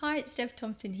it's Steph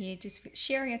Thompson here, just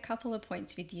sharing a couple of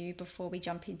points with you before we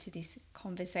jump into this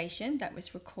conversation that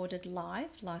was recorded live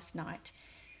last night.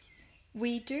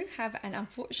 We do have, and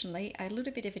unfortunately, a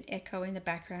little bit of an echo in the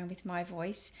background with my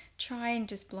voice. Try and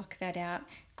just block that out.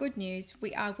 Good news,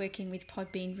 we are working with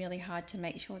Podbean really hard to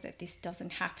make sure that this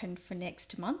doesn't happen for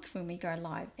next month when we go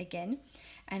live again.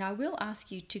 And I will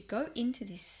ask you to go into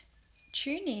this,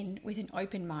 tune in with an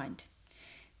open mind.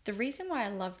 The reason why I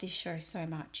love this show so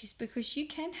much is because you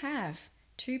can have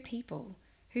two people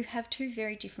who have two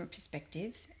very different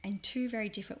perspectives and two very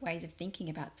different ways of thinking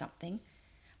about something,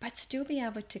 but still be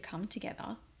able to come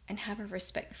together and have a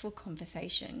respectful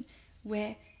conversation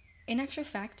where, in actual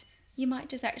fact, you might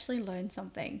just actually learn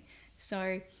something.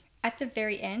 So at the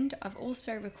very end, I've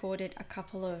also recorded a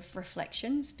couple of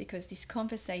reflections because this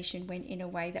conversation went in a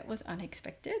way that was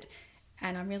unexpected,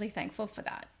 and I'm really thankful for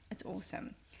that. It's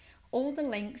awesome. All the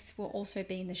links will also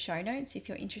be in the show notes. If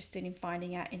you're interested in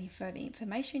finding out any further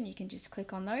information, you can just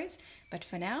click on those. But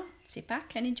for now, sit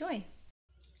back and enjoy.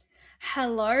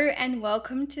 Hello and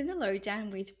welcome to the Lowdown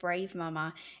with Brave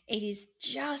Mama. It is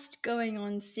just going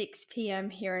on 6 p.m.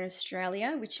 here in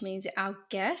Australia, which means our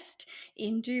guest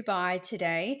in Dubai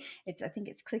today, I think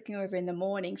it's clicking over in the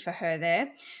morning for her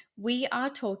there. We are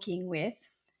talking with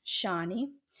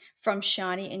Sharny from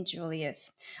Sharny and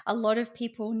Julius. A lot of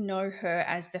people know her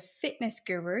as the fitness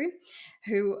guru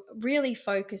who really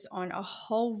focus on a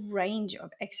whole range of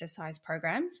exercise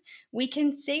programs. We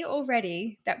can see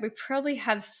already that we probably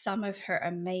have some of her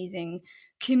amazing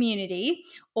community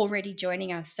already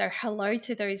joining us. So hello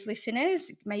to those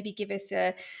listeners. Maybe give us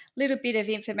a little bit of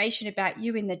information about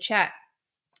you in the chat.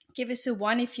 Give us a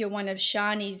 1 if you're one of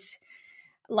Sharny's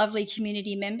lovely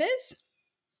community members.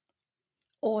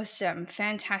 Awesome.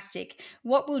 Fantastic.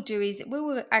 What we'll do is we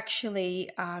will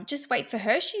actually just wait for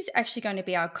her. She's actually going to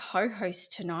be our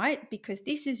co-host tonight because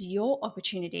this is your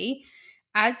opportunity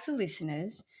as the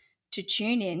listeners to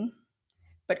tune in,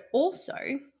 but also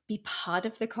be part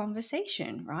of the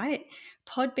conversation, right?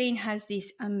 Podbean has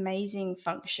this amazing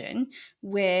function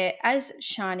where as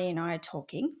Sharny and I are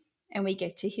talking and we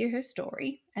get to hear her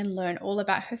story and learn all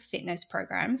about her fitness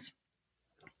programs,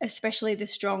 especially the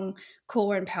strong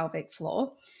core and pelvic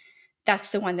floor. That's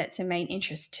the one that's a main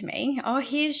interest to me. Oh,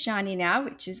 here's Sharny now,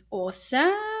 which is awesome.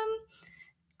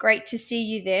 Great to see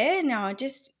you there. Now,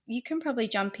 you can probably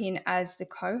jump in as the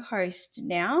co-host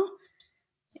now.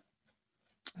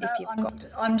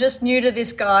 I'm just new to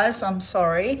this, guys. I'm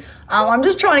sorry. I'm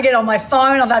just trying to get on my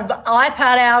phone. I've had the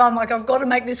iPad out. I'm like, I've got to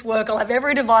make this work. I'll have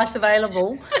every device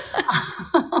available.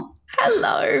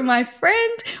 Hello, my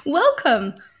friend.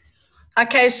 Welcome.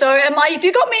 Okay, so if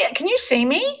you got me, can you see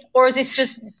me or is this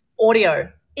just audio?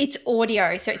 It's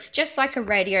audio, so it's just like a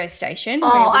radio station.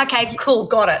 Oh, okay, cool,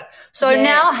 got it. So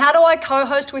Now how do I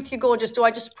co-host with you, gorgeous? Do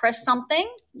I just press something?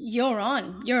 You're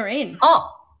on. You're in. Oh,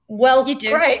 well, you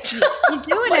do. Great. You're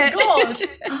doing it. Gosh.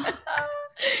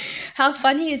 How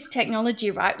funny is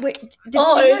technology, right? It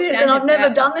is, and I've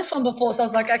never done this one before, so I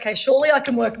was like, okay, surely I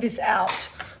can work this out.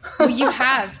 Well, you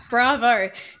have. Bravo.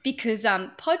 Because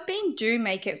Podbean do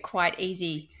make it quite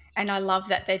easy, and I love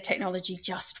that their technology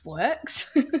just works.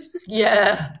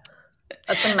 Yeah,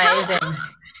 that's amazing.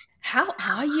 How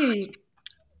are you?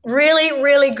 Really,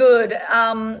 really good.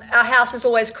 Our house is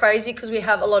always crazy because we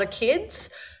have a lot of kids.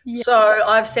 Yeah. So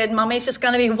I've said, Mummy's just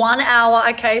going to be 1 hour,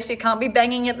 okay, so you can't be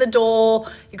banging at the door.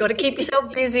 You've got to keep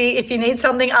yourself busy. If you need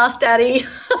something, ask Daddy.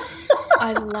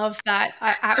 I love that.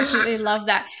 I absolutely love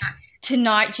that.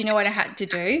 Tonight, do you know what I had to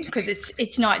do? Because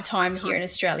it's night time here in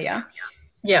Australia.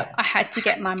 Yeah. I had to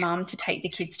get my mum to take the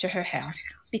kids to her house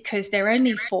because they're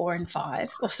only 4 and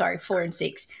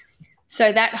 6.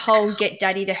 So that whole get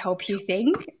Daddy to help you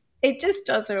thing, it just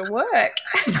doesn't work.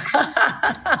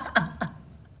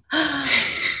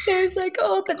 It was like,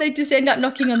 but they just end up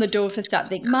knocking on the door for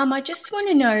something. Mum, I just want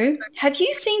to know, have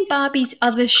you seen Barbie's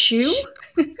other shoe?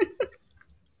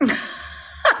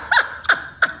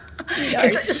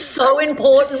 It's just so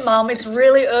important, Mum. It's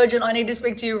really urgent. I need to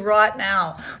speak to you right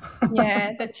now.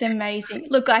 Yeah, that's amazing.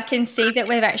 Look, I can see that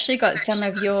we've actually got some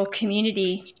of your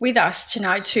community with us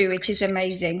tonight too, which is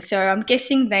amazing. So I'm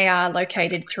guessing they are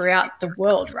located throughout the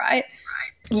world, right?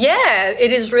 Yeah,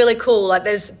 it is really cool. Like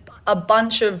there's a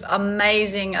bunch of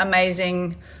amazing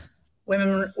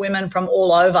women from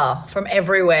all over, from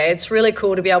everywhere. It's really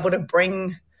cool to be able to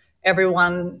bring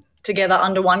everyone together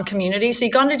under one community. So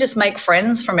you're going to just make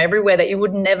friends from everywhere that you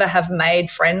would never have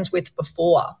made friends with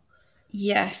before.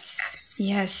 Yes.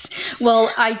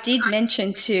 Well, I did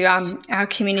mention to our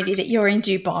community that you're in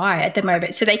Dubai at the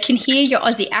moment, so they can hear your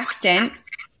Aussie accent.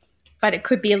 but it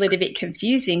could be a little bit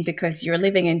confusing because you're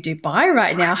living in Dubai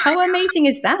right now. How amazing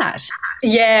is that?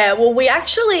 Yeah, well, we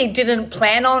actually didn't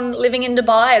plan on living in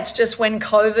Dubai. It's just when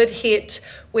COVID hit,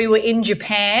 we were in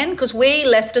Japan because we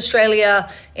left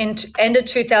Australia in end of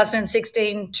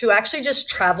 2016 to actually just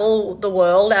travel the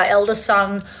world. Our eldest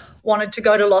son wanted to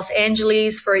go to Los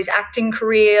Angeles for his acting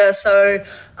career. So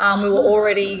we were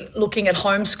already looking at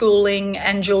homeschooling,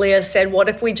 and Julia said, what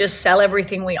if we just sell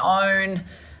everything we own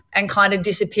and kind of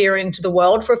disappear into the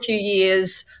world for a few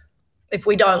years? If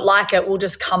we don't like it, we'll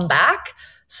just come back.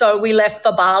 So we left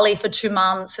for Bali for 2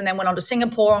 months and then went on to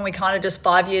Singapore, and we kind of just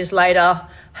 5 years later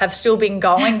have still been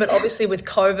going. But obviously with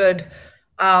COVID,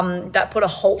 that put a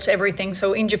halt to everything.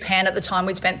 So in Japan at the time,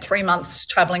 we'd spent 3 months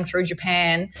traveling through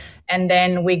Japan, and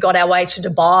then we got our way to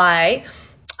Dubai,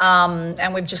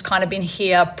 and we've just kind of been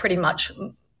here pretty much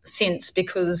since,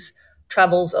 because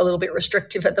travel's a little bit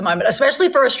restrictive at the moment, especially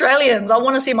for Australians. I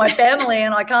want to see my family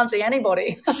and I can't see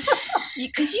anybody.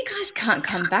 Because you guys can't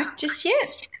come back just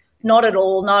yet. Not at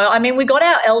all, no. I mean, we got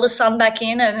our eldest son back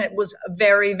in, and it was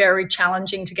very, very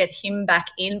challenging to get him back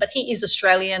in, but he is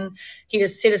Australian. He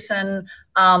is a citizen,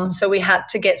 so we had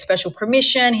to get special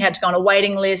permission. He had to go on a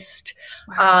waiting list.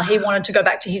 Wow. He wanted to go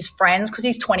back to his friends because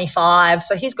he's 25,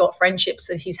 so he's got friendships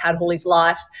that he's had all his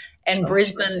life, and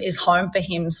Brisbane is home for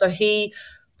him. So he,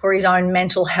 for his own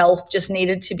mental health, just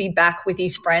needed to be back with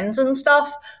his friends and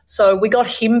stuff. So we got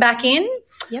him back in,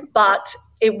 but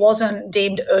it wasn't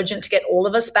deemed urgent to get all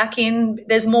of us back in.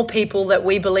 There's more people that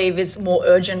we believe is more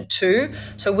urgent too.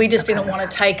 So we just didn't want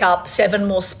to take up 7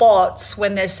 more spots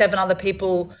when there's 7 other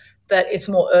people that it's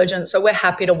more urgent. So we're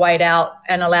happy to wait out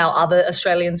and allow other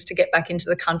Australians to get back into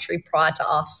the country prior to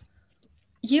us.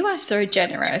 You are so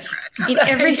generous in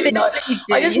everything that you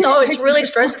do. I just know it's really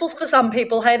stressful for some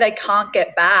people. Hey, they can't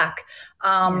get back.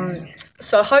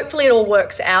 So hopefully it all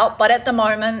works out. But at the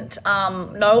moment,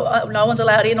 no one's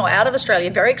allowed in or out of Australia.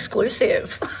 Very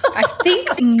exclusive. I think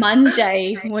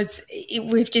Monday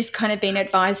we've just kind of been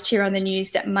advised here on the news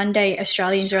that Monday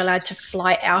Australians are allowed to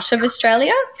fly out of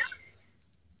Australia.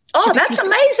 Oh, that's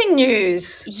amazing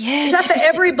news. Yeah. Is that for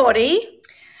everybody?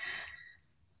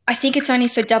 I think it's only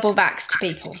for double vaxxed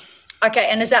people. Okay,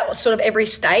 and is that sort of every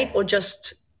state or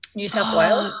just New South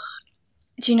Wales?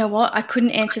 Do you know what? I couldn't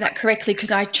answer that correctly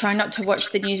because I try not to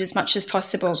watch the news as much as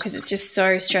possible because it's just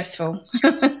so stressful.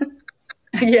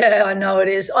 Yeah, I know it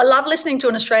is. I love listening to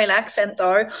an Australian accent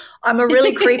though. I'm a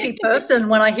really creepy person.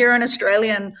 When I hear an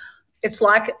Australian, it's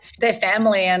like they're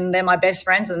family and they're my best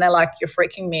friends, and they're like, you're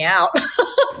freaking me out.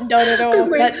 Not at all. Because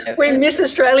we miss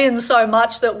Australians so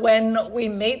much that when we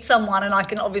meet someone, and I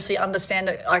can obviously understand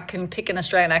it, I can pick an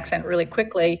Australian accent really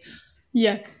quickly.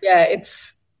 Yeah,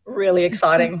 it's really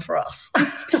exciting for us.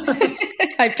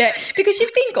 I bet. Because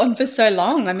you've been gone for so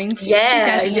long. I mean, since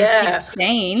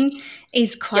 2016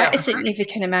 is quite a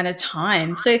significant amount of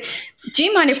time. So do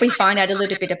you mind if we find out a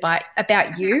little bit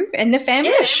about you and the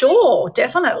family? Yeah, sure,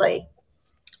 definitely.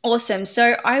 Awesome.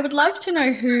 So I would love to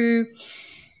know who,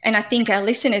 and I think our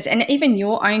listeners and even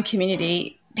your own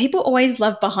community, people always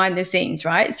love behind the scenes,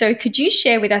 right? So could you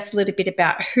share with us a little bit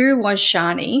about who was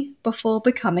Sharny before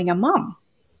becoming a mum?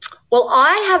 Well,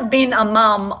 I have been a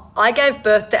mum. I gave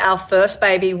birth to our first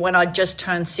baby when I just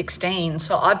turned 16.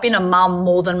 So I've been a mum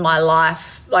more than my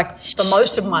life, like for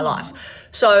most of my life.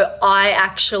 So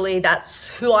that's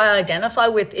who I identify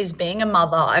with, is being a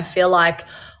mother. I feel like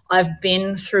I've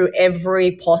been through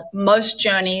most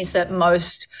journeys that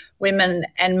most women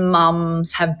and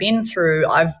mums have been through.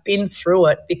 I've been through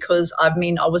it because I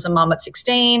was a mum at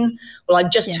 16. Well, I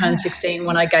just turned 16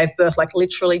 when I gave birth, like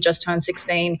literally just turned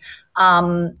 16.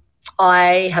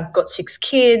 I have got 6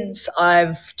 kids.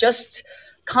 I've just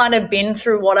kind of been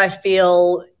through what I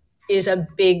feel is a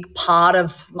big part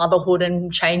of motherhood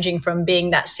and changing from being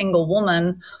that single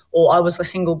woman, or I was a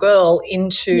single girl,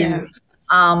 into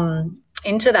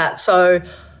that. So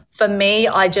for me,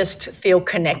 I just feel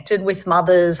connected with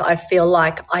mothers. I feel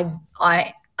like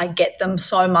I get them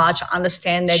so much. I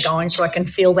understand they're going through. I can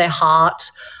feel their heart.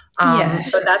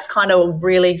 So that's kind of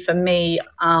really for me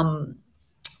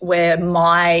where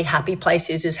my happy place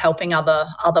is helping other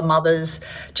mothers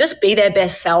just be their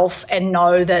best self and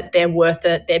know that they're worth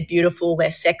it, they're beautiful, they're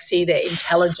sexy, they're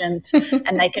intelligent,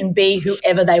 and they can be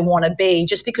whoever they want to be.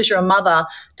 Just because you're a mother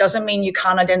doesn't mean you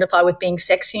can't identify with being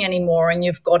sexy anymore, and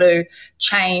you've got to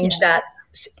change that.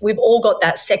 We've all got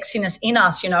that sexiness in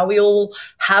us, we all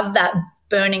have that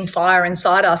burning fire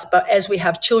inside us, but as we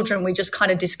have children, we just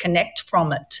kind of disconnect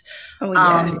from it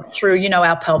through,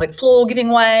 our pelvic floor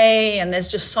giving way, and there's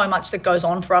just so much that goes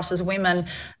on for us as women.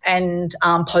 And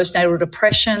postnatal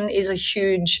depression is a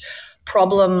huge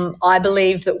problem. I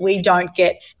believe that we don't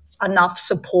get enough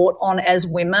support on as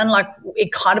women. Like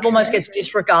it kind of almost gets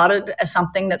disregarded as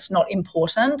something that's not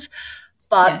important.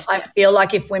 But Yes. I feel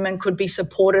like if women could be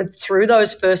supported through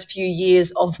those first few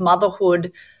years of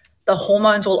motherhood, the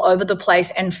hormones all over the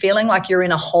place and feeling like you're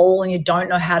in a hole and you don't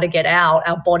know how to get out.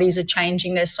 Our bodies are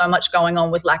changing. There's so much going on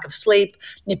with lack of sleep,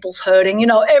 nipples hurting,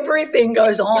 everything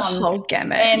goes The on. whole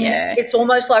gamut, And yeah. it's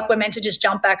almost like we're meant to just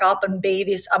jump back up and be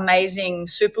this amazing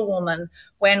superwoman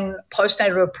when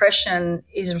postnatal depression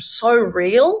is so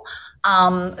real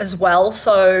as well.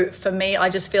 So for me, I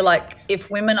just feel like if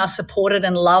women are supported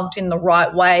and loved in the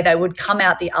right way, they would come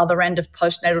out the other end of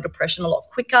postnatal depression a lot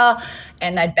quicker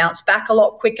and they'd bounce back a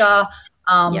lot quicker.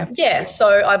 Yep. Yeah,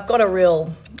 so I've got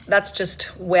that's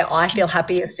just where I feel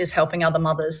happiest, is helping other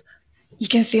mothers. You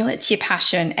can feel it's your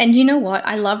passion. And you know what?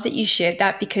 I love that you shared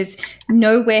that, because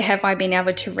nowhere have I been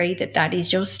able to read that that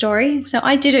is your story. So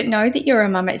I didn't know that you're a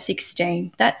mum at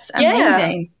 16. That's Yeah,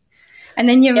 amazing. And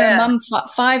then you're a yeah. mum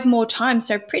five more times.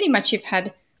 So pretty much you've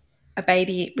had a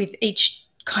baby with each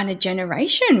kind of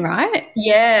generation, right?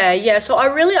 Yeah, yeah. So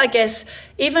I guess,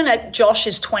 even at Josh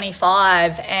is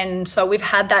 25, and so we've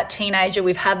had that teenager,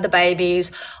 we've had the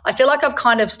babies. I feel like I've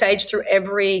kind of staged through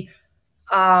every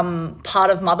part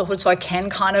of motherhood, so I can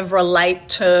kind of relate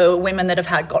to women that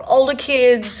have got older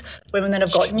kids, women that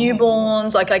have got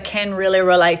newborns. Like I can really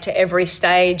relate to every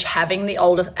stage, having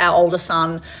our older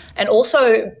son, and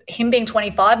also him being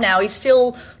 25 now. He's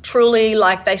still truly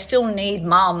like, they still need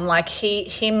mum. Like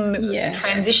him Yeah.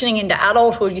 transitioning into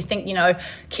adulthood. You think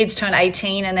kids turn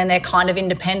 18 and then they're kind of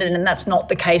independent, and that's not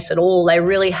the case at all. They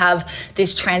really have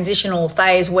this transitional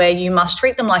phase where you must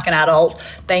treat them like an adult.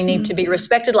 They need to be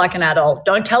respected like an adult.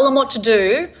 Don't tell them what to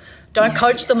do. Don't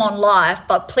coach them on life,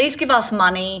 but please give us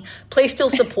money. Please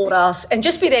still support us and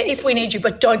just be there if we need you,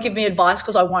 but don't give me advice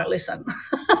because I won't listen.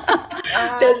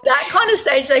 There's that kind of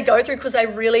stage they go through because they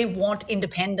really want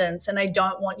independence and they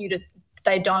don't want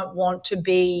to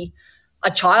be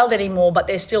a child anymore, but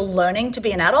they're still learning to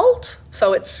be an adult.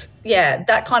 So it's,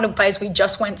 that kind of phase we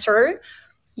just went through.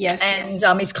 Yes.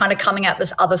 And he's kind of coming out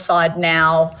this other side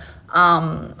now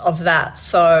of that.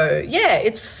 So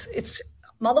it's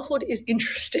motherhood is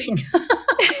interesting.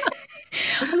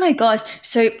 Oh my gosh.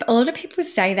 So a lot of people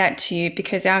say that to you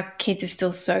because our kids are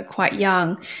still so quite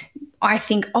young. I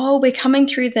think, oh, we're coming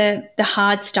through the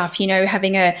hard stuff,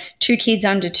 having two kids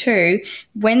under 2.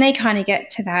 When they kind of get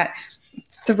to that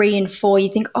 3 and 4, you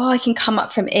think, oh, I can come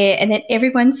up from air. And then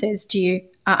everyone says to you,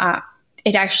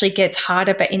 it actually gets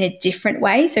harder, but in a different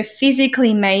way. So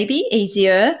physically maybe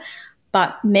easier,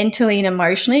 but mentally and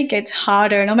emotionally it gets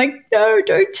harder. And I'm like, no,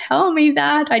 don't tell me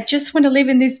that. I just want to live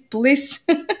in this bliss.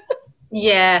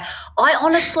 Yeah, I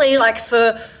honestly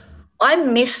I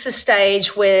miss the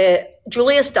stage where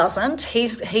Julius doesn't.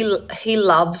 He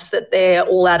loves that they're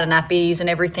all out of nappies and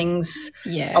everything's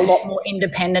Yeah. a lot more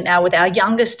independent now. With our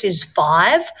youngest is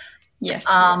 5. Yes.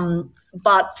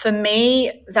 But for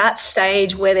me, that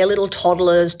stage where they're little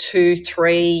toddlers, 2,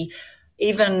 3,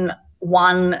 even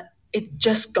 1, it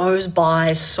just goes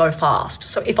by so fast.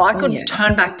 So if I could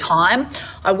turn back time,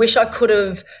 I wish I could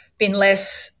have been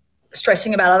less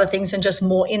stressing about other things and just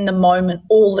more in the moment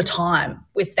all the time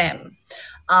with them.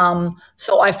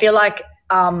 So I feel like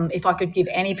if I could give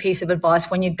any piece of advice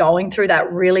when you're going through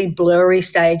that really blurry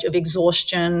stage of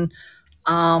exhaustion,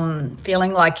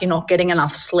 feeling like you're not getting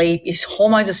enough sleep, your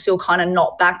hormones are still kind of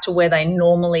not back to where they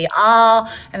normally are,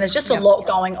 and there's just a lot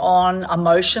going on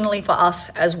emotionally for us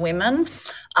as women.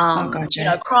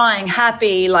 Crying,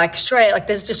 happy, like straight, like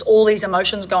there's just all these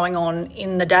emotions going on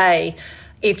in the day.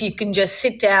 If you can just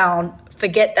sit down,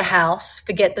 forget the house,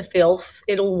 forget the filth,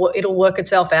 it'll work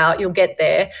itself out. You'll get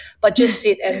there, but just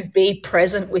sit and be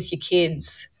present with your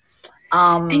kids.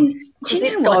 Because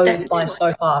it goes by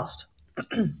so fast.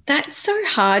 That's so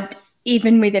hard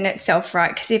even within itself,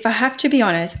 right? Because if I have to be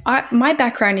honest, my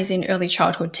background is in early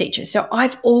childhood teacher. So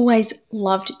I've always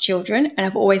loved children and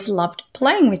I've always loved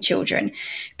playing with children.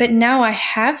 But now I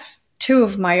have 2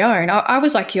 of my own. I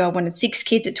was like you. I wanted 6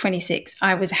 kids at 26.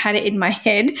 Had it in my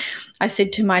head. I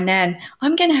said to my nan,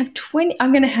 I'm going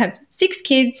to have 6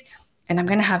 kids and I'm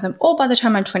going to have them all by the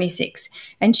time I'm 26.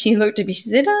 And she looked at me, she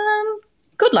said,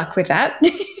 good luck with that.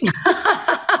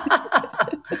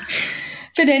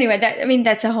 But anyway,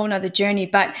 that's a whole nother journey.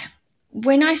 But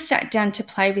when I sat down to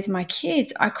play with my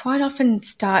kids, I quite often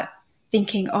start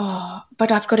thinking, oh,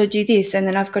 but I've got to do this and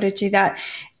then I've got to do that.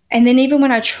 And then even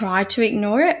when I try to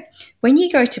ignore it, when you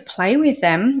go to play with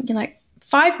them, you're like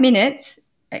 5 minutes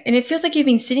and it feels like you've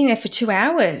been sitting there for 2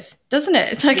 hours, doesn't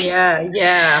it? It's like,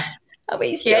 yeah. Are we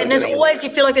Yeah, still and there's doing that? always, you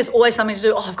feel like there's always something to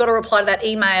do. Oh, I've got to reply to that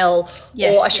email, or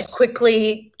I Yes. should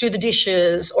quickly do the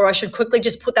dishes, or I should quickly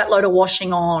just put that load of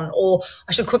washing on, or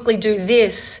I should quickly do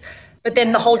this. But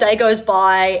then the whole day goes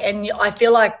by, and I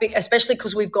feel like, especially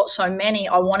because we've got so many,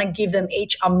 I want to give them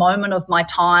each a moment of my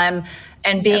time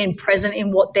and Yep. being present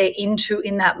in what they're into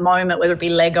in that moment, whether it be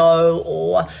Lego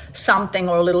or something,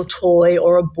 or a little toy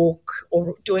or a book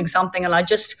or doing something. And I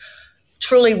just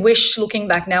truly wish, looking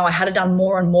back now, I had done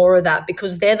more and more of that,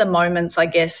 because they're the moments, I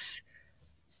guess,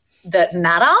 that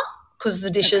matter. Because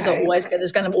the dishes are Okay. always,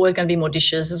 always going to be more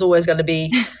dishes. There's always going to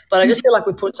be, but I just feel like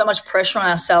we put so much pressure on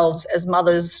ourselves as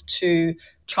mothers to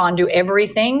try and do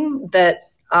everything that,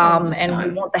 All the and we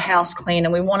time. want the house clean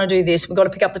and we want to do this. We've got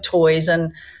to pick up the toys,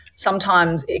 and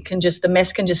sometimes the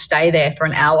mess can just stay there for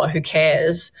an hour. Who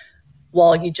cares?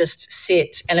 While you just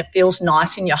sit, and it feels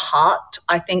nice in your heart,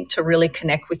 I think, to really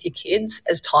connect with your kids,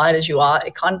 as tired as you are.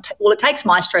 It kind of, it takes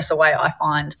my stress away, I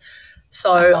find. I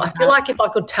So love I feel that. like if I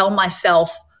could tell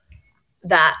myself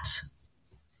that,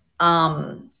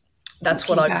 that's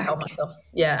what Looking I'd tell back. myself.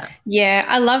 Yeah. Yeah,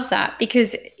 I love that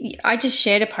because I just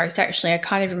shared a post actually. I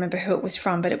can't even remember who it was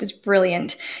from, but it was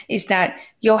brilliant. Is that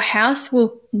your house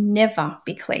will never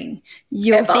be clean.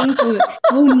 Your Ever. things will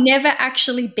never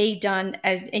actually be done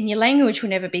as, and your language will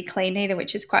never be clean either,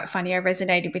 which is quite funny. I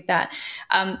resonated with that.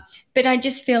 But I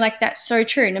just feel like that's so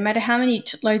true. No matter how many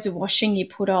loads of washing you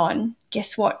put on,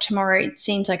 guess what? Tomorrow it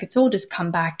seems like it's all just come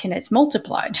back and it's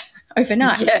multiplied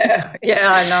overnight. Yeah.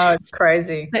 Yeah, I know. It's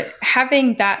crazy. But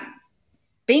having that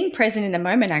being present in the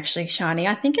moment, actually, Shani,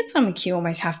 I think it's something you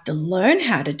almost have to learn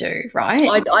how to do,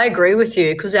 right? I agree with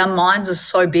you, because our minds are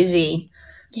so busy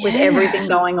with Yeah, everything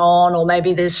going on, or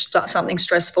maybe there's something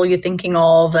stressful you're thinking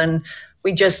of, and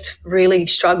we just really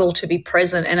struggle to be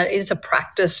present. And it is a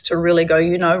practice to really go,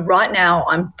 right now,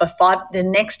 the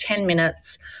next 10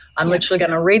 minutes, I'm yeah. literally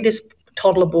going to read this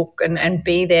toddler book and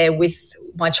be there with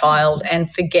my child and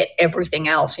forget everything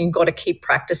else. And you've got to keep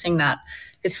practicing that.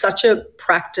 It's such a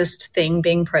practiced thing,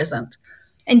 being present.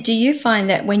 And do you find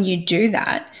that when you do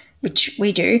that, which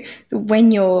we do,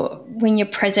 when you're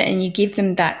present and you give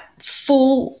them that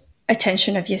full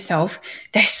attention of yourself,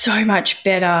 they're so much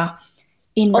better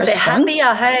in Oh, they're response.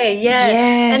 happier, hey, yeah.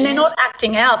 And they're Yes, not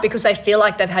acting out because they feel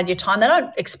like they've had your time. They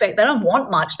don't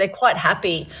want much. They're quite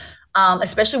happy,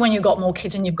 especially when you've got more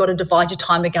kids and you've got to divide your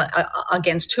time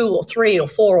against two or three or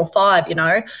four or five.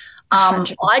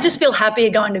 I just 100%. feel happier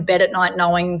going to bed at night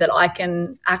knowing that I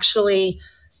can actually,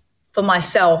 for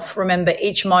myself, remember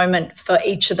each moment for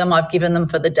each of them I've given them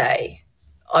for the day.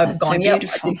 I've That's so gone, yep, I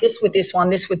beautiful. did this with this one,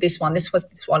 this with this one, this with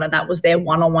this one, and that was their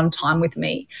one-on-one time with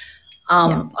me.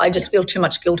 Yeah. I just feel too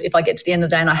much guilt if I get to the end of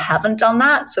the day and I haven't done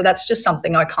that. So that's just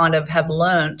something I kind of have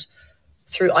learned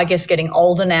through, I guess, getting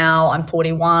older now. I'm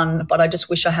 41, but I just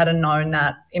wish I had known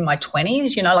that in my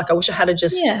 20s. Like I wish I had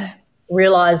just Yeah.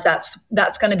 realized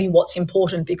that's going to be what's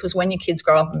important, because when your kids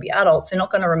grow up and be adults, they're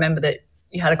not going to remember that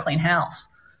you had a clean house.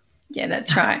 Yeah,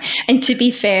 that's right. And to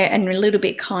be fair and a little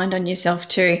bit kind on yourself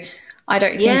too, I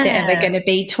don't think they're ever Yeah. going to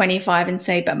be 25 and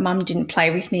say, but mum didn't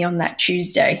play with me on that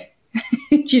Tuesday.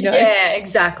 Do you know? Yeah,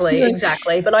 exactly, Like,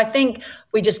 exactly. But I think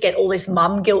we just get all this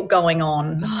mum guilt going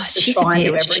on oh, to she's a try and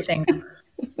do bitch. everything.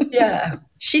 Yeah.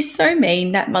 She's so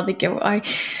mean, that mother guilt. I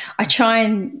try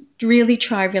and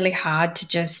try really hard to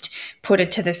just put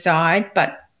it to the side,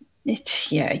 but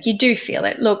it's, yeah, you do feel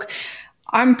it. Look,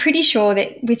 I'm pretty sure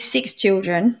that with 6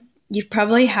 children, you've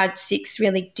probably had 6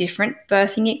 really different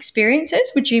birthing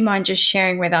experiences. Would you mind just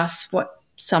sharing with us what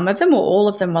some of them or all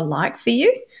of them were like for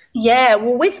you? Yeah,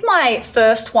 well, with my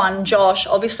first one, Josh,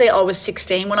 obviously I was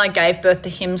 16 when I gave birth to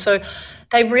him. So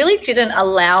they really didn't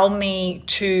allow me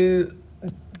to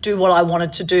do what I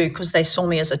wanted to do, because they saw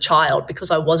me as a child,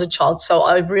 because I was a child. So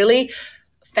I really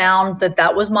found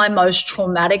that was my most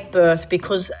traumatic birth,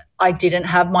 because I didn't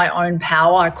have my own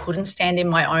power. I couldn't stand in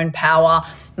my own power,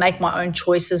 make my own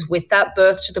choices with that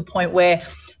birth, to the point where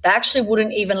they actually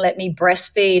wouldn't even let me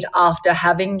breastfeed after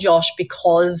having Josh,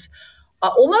 because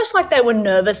almost like they were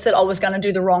nervous that I was going to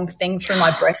do the wrong thing through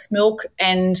my breast milk.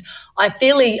 And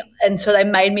and so they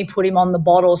made me put him on the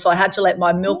bottle. So I had to let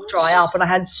my milk dry What? up, and I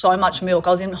had so much milk. I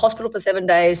was in hospital for 7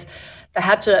 days.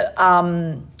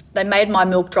 They made my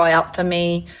milk dry up for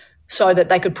me so that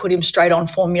they could put him straight on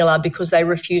formula, because they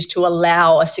refused to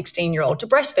allow a 16-year-old to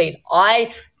breastfeed.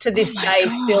 To Oh this my day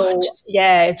God. still,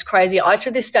 yeah, it's crazy.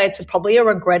 To this day, it's probably a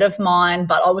regret of mine,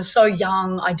 but I was so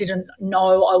young, I didn't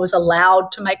know I was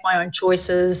allowed to make my own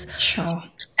choices Sure.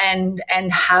 and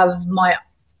have my,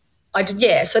 I did,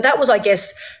 yeah. So that was, I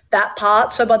guess, that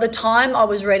part. So by the time I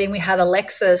was ready and we had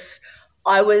Alexis,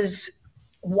 I was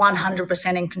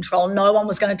 100% in control. No one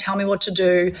was going to tell me what to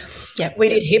do. Yep. We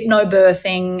did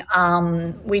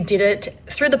hypnobirthing. We did it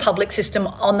through the public system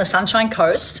on the Sunshine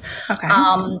Coast. Okay.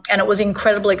 And it was an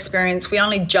incredible experience. We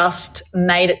only just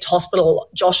made it to hospital.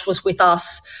 Josh was with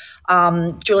us.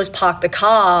 Julius parked the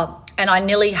car, and I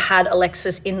nearly had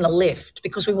Alexis in the lift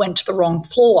because we went to the wrong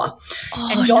floor.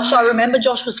 And Josh, I remember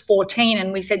Josh was 14,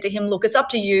 and we said to him, look, it's up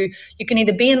to you. You can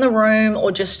either be in the room or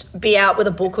just be out with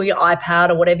a book or your iPad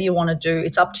or whatever you want to do.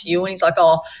 It's up to you. And he's like,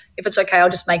 oh, if it's okay, I'll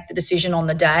just make the decision on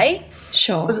the day.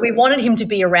 Sure. Because we wanted him to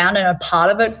be around and a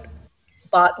part of it,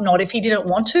 but not if he didn't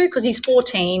want to, because he's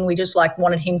 14. We just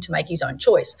wanted him to make his own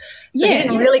choice. So he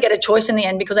didn't really get a choice in the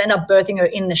end because I ended up birthing her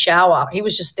in the shower. He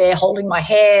was just there holding my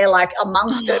hair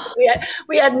amongst it.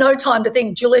 We had no time to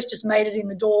think. Julius just made it in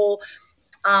the door.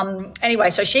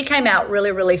 Anyway, so she came out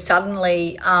really, really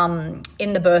suddenly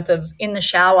in the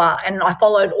shower, and I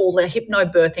followed all the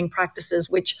hypnobirthing practices,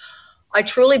 which I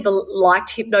truly liked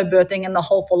hypnobirthing and the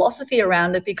whole philosophy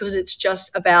around it because it's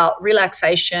just about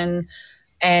relaxation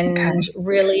and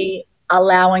really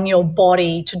allowing your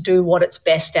body to do what it's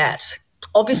best at.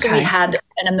 Obviously, we had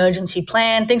an emergency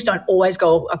plan. Things don't always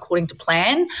go according to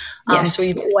plan. So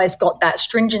you've always got that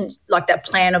stringent, that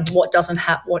plan of what doesn't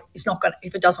happen, what is not going to,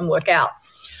 if it doesn't work out.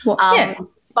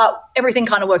 But everything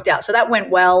kind of worked out. So that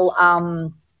went well.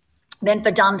 Then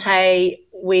for Dante,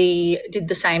 we did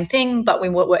the same thing, but we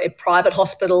were at a private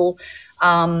hospital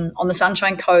on the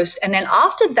Sunshine Coast. And then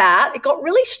after that, it got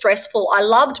really stressful. I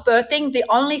loved birthing. The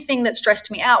only thing that stressed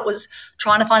me out was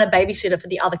trying to find a babysitter for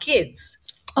the other kids.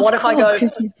 What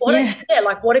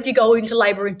if you go into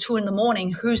labor at 2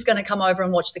 a.m? Who's going to come over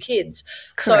and watch the kids?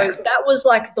 Correct. So that was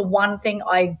the one thing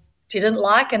I didn't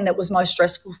like and that was most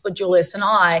stressful for Julius and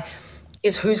I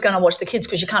is who's going to watch the kids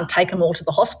because you can't take them all to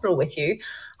the hospital with you.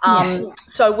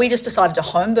 So we just decided to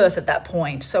home birth at that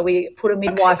point. So we put a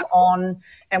midwife on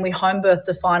and we home birthed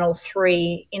the final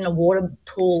 3 in a water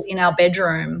pool in our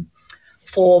bedroom.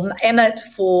 For Emmett,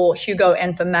 for Hugo,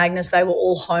 and for Magnus, they were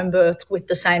all home birthed with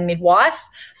the same midwife.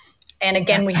 And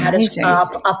again, we had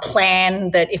a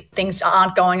plan that if things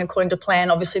aren't going according to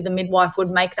plan, obviously the midwife would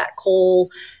make that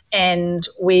call and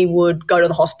we would go to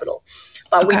the hospital.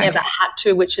 But we never had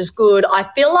to, which is good. I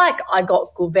feel like I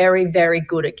got very, very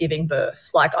good at giving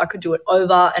birth. I could do it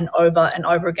over and over and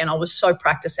over again. I was so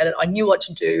practiced at it. I knew what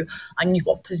to do. I knew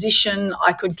what position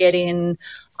I could get in.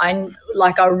 I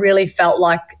really felt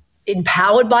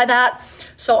empowered by that.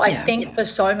 So I think for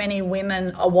so many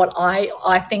women, what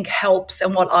I think helps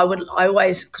and what I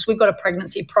always, because we've got a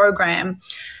pregnancy program,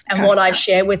 and what I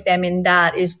share with them in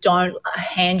that is don't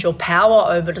hand your power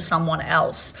over to someone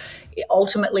else.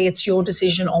 Ultimately, it's your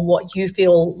decision on what you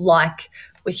feel like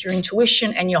with your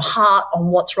intuition and your heart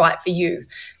on what's right for you,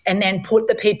 and then put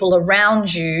the people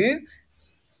around you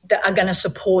that are going to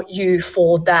support you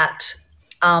for that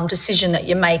decision that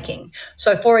you're making.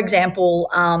 So, for example,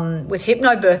 with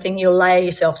hypnobirthing, you layer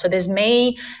yourself. So there's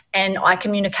me and I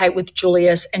communicate with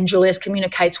Julius and Julius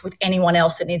communicates with anyone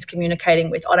else that needs communicating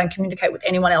with. I don't communicate with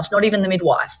anyone else, not even the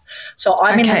midwife. So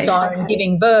I'm in the zone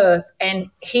giving birth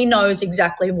and he knows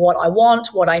exactly what I want,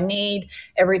 what I need,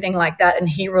 everything like that, and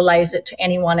he relays it to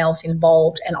anyone else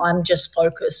involved, and I'm just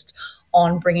focused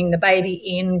on bringing the baby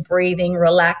in, breathing,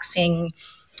 relaxing,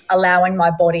 allowing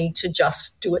my body to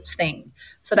just do its thing.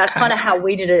 So that's kind of how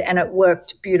we did it, and it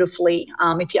worked beautifully.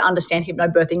 If you understand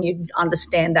hypnobirthing, you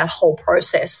understand that whole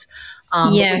process.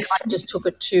 But we kind of just took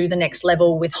it to the next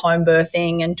level with home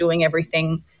birthing and doing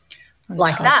everything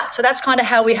like that. So that's kind of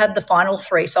how we had the final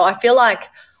 3. So I feel like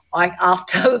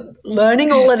after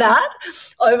learning all of that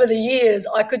over the years,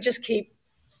 I could just keep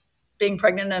being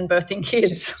pregnant and birthing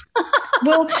kids.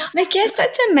 Well, I guess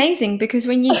that's amazing because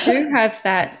when you do have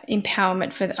that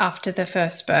empowerment after the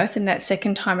first birth and that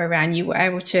second time around, you were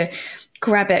able to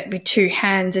grab it with 2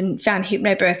 hands and found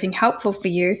hypnobirthing helpful for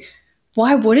you.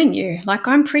 Why wouldn't you?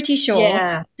 I'm pretty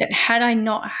sure that had I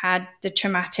not had the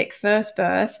traumatic first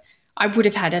birth, I would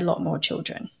have had a lot more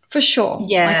children for sure.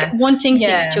 Wanting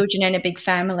 6 children and a big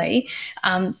family,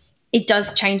 it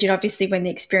does change it obviously when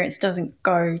the experience doesn't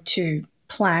go to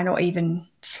plan or even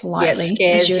slightly. It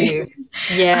scares you.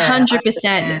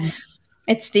 100%.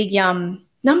 It's the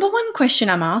number one question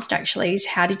I'm asked actually is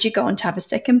how did you go on to have a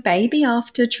second baby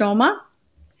after trauma?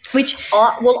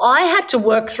 I had to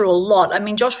work through a lot. I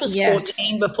mean, Josh was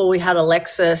 14 before we had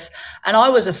Alexis, and I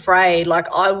was afraid.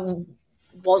 I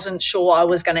wasn't sure I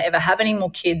was going to ever have any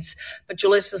more kids. But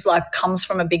Julius is comes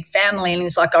from a big family, and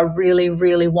he's like, I really,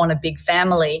 really want a big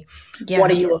family. Yeah.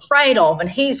 What are you afraid of? And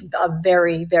he's a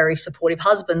very, very supportive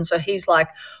husband. So he's like,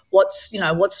 what's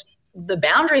the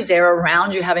boundaries there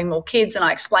around you having more kids. And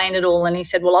I explained it all. And he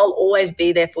said, well, I'll always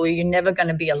be there for you. You're never going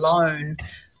to be alone.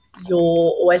 You're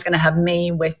always going to have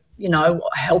me with,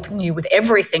 helping you with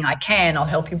everything I can. I'll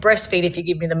help you breastfeed if you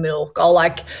give me the milk.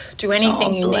 I'll do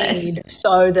anything you need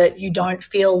so that you don't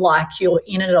feel like you're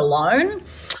in it alone.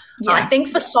 Yeah. I think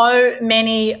for so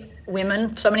many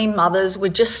women, so many mothers,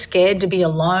 we're just scared to be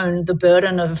alone. The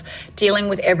burden of dealing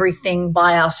with everything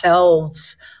by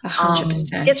ourselves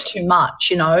 100%. Gets too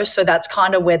much, so that's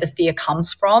kind of where the fear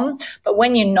comes from. But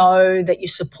when you know that you're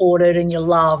supported and you're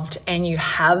loved and you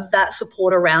have that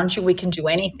support around you, we can do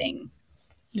anything.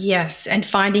 Yes, and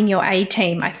finding your A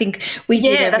team. I think we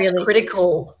did that's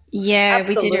critical. Yeah,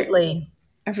 absolutely. We did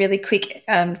a really quick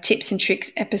tips and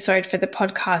tricks episode for the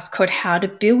podcast called How to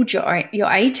Build Your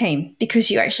A Team, because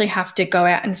you actually have to go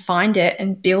out and find it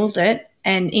and build it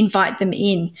and invite them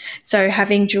in. So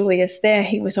having Julius there,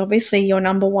 he was obviously your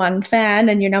number one fan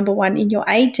and your number one in your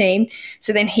A team.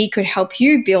 So then he could help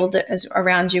you build it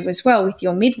around you as well with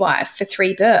your midwife for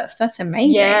 3 births. That's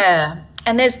amazing. Yeah.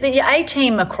 And there's the A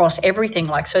team across everything.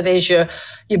 So there's your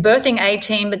birthing A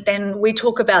team, but then we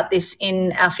talk about this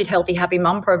in our Fit, Healthy, Happy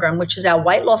Mum program, which is our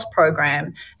weight loss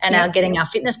program and our Getting Our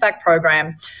Fitness Back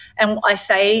program. And I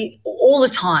say all the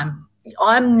time,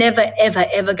 I'm never, ever,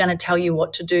 ever going to tell you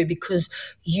what to do, because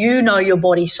you know your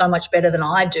body so much better than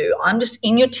I do. I'm just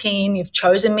in your team. You've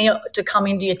chosen me to come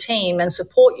into your team and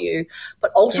support you.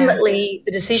 But ultimately,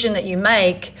 the decision that you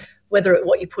make, whether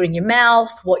what you put in your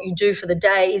mouth, what you do for the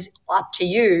day, is up to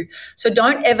you. So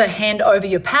don't ever hand over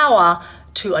your power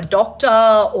to a doctor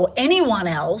or anyone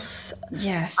else.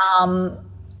 Yes.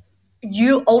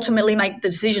 You ultimately make the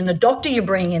decision. The doctor you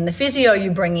bring in, the physio you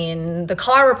bring in, the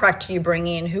chiropractor you bring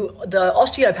in, the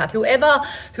osteopath,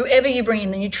 whoever you bring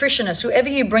in, the nutritionist, whoever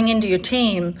you bring into your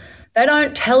team, they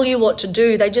don't tell you what to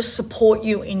do. They just support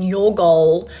you in your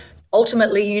goal.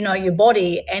 Ultimately, you know your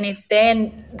body, and if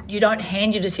then you don't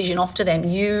hand your decision off to them,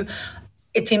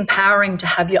 it's empowering to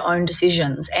have your own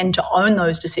decisions and to own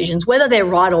those decisions, whether they're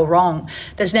right or wrong.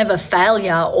 There's never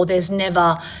failure or there's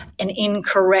never an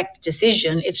incorrect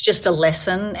decision. It's just a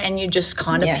lesson, and you just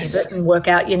kind of pivot and work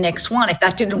out your next one. If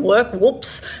that didn't work,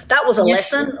 whoops, that was a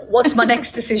lesson. What's my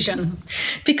next decision?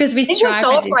 Because we're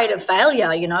so afraid of failure,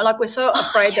 we're so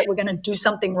afraid that we're going to do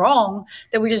something wrong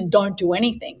that we just don't do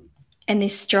anything. And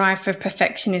this strive for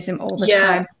perfectionism all the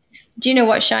time. Do you know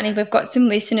what, Sharny? We've got some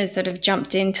listeners that have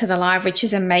jumped into the live, which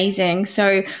is amazing.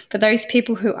 So for those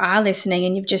people who are listening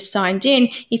and you've just signed in,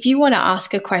 if you want to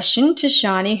ask a question to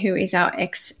Sharny, who is our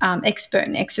expert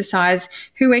in exercise,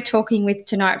 who we're talking with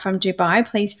tonight from Dubai,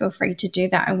 please feel free to do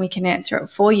that and we can answer it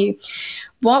for you.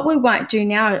 What we might do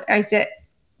now is that,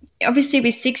 obviously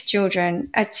with 6 children,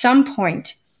 at some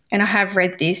point, and I have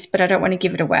read this, but I don't want to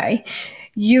give it away,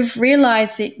 you've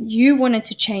realized that you wanted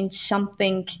to change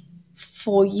something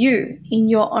for you in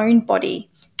your own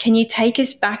body. Can you take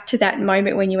us back to that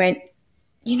moment when you went,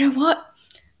 you know what,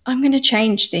 I'm going to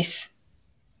change this?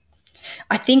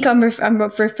 I think I'm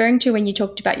referring to when you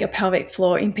talked about your pelvic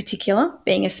floor in particular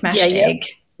being a smashed egg.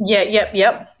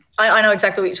 Yep. I know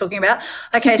exactly what you're talking about.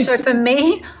 Okay, so for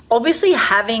me, obviously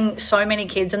having so many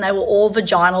kids, and they were all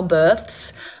vaginal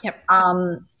births,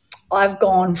 I've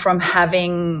gone from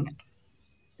having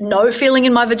no feeling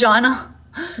in my vagina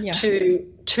to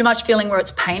too much feeling where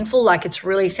it's painful, like it's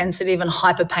really sensitive and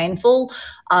hyper painful.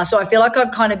 So I feel like I've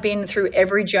kind of been through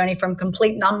every journey, from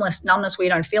complete numbness where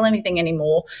you don't feel anything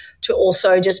anymore, to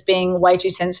also just being way too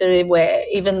sensitive, where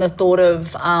even the thought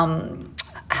of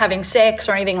having sex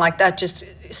or anything like that just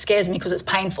scares me because it's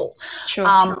painful.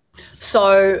 Sure.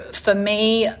 So for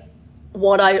me,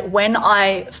 when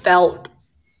I felt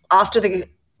after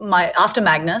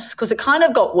Magnus, because it kind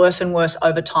of got worse and worse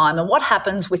over time. And what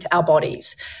happens with our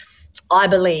bodies, I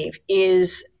believe,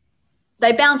 is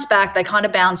they bounce back,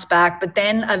 but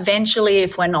then eventually,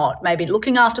 if we're not maybe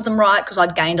looking after them right, because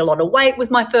I'd gained a lot of weight with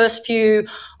my first few,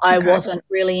 I wasn't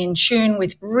really in tune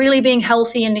with really being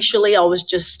healthy initially. I was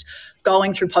just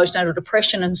going through postnatal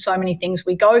depression and so many things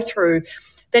we go through,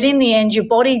 that in the end, your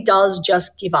body does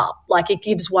just give up, like it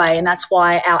gives way. And that's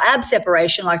why our ab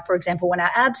separation, like for example, when our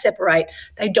abs separate,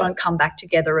 they don't come back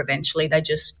together eventually. They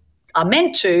just are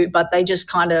meant to, but they just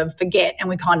kind of forget, and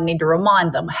we kind of need to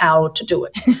remind them how to do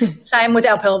it. Same with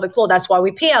our pelvic floor. That's why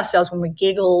we pee ourselves when we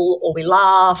giggle or we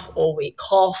laugh or we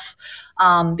cough,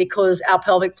 because our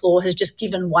pelvic floor has just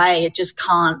given way. It just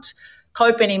can't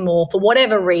cope anymore for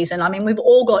whatever reason. I mean, we've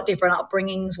all got different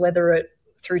upbringings, whether it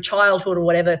through childhood or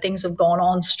whatever, things have gone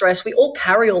on, stress. We all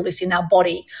carry all this in our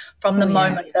body from the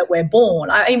moment that we're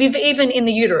born. Even in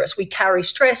the uterus, we carry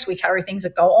stress, we carry things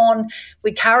that go on,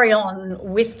 we carry on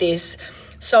with this.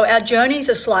 So our journeys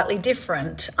are slightly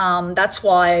different. That's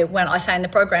why when I say in the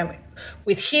program,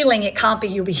 with healing, it can't be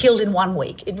you'll be healed in 1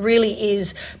 week. It really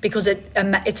is because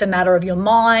it's a matter of your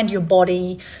mind, your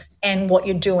body, and what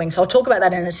you're doing. So I'll talk about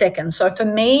that in a second. So for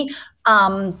me,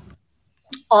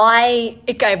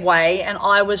 it gave way, and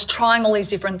I was trying all these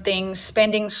different things,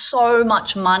 spending so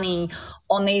much money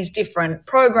on these different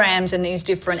programs and these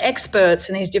different experts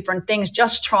and these different things,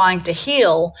 just trying to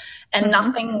heal, and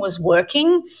nothing was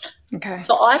working. Okay.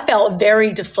 So I felt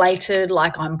very deflated,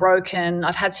 like I'm broken.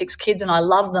 I've had 6 kids and I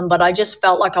love them, but I just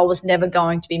felt like I was never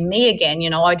going to be me again. You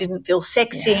know, I didn't feel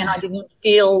sexy and I didn't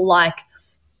feel like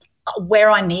where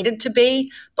I needed to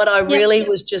be, but I really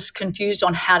was just confused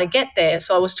on how to get there.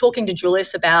 So I was talking to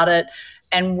Julius about it,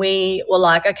 and we were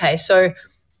like, okay, so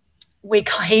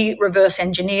he reverse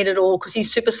engineered it all because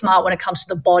he's super smart when it comes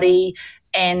to the body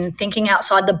and thinking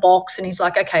outside the box. And he's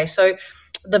like, okay, so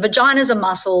the vagina's a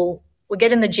muscle. We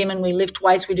get in the gym and we lift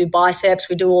weights, we do biceps,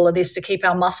 we do all of this to keep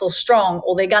our muscles strong,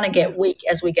 or they're going to get weak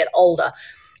as we get older.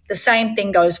 The same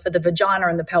thing goes for the vagina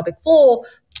and the pelvic floor,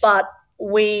 but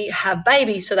we have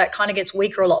babies, so that kind of gets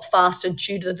weaker a lot faster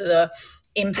due to the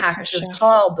impact of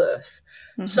childbirth.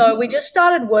 So we just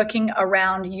started working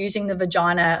around using the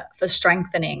vagina for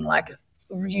strengthening, like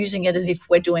using it as if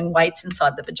we're doing weights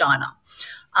inside the vagina.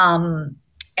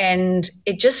 And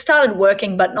it just started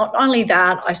working. But not only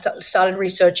that, I started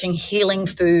researching healing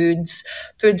foods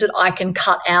that I can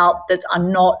cut out that are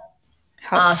not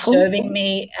serving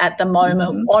me at the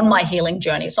moment on my healing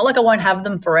journey. It's not like I won't have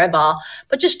them forever,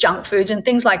 but just junk foods and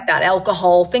things like that,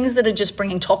 alcohol, things that are just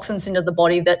bringing toxins into the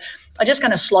body that are just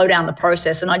going to slow down the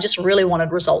process. And I just really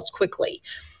wanted results quickly.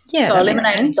 Yeah, so I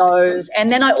eliminated those.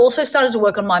 And then I also started to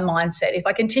work on my mindset. If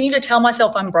I continue to tell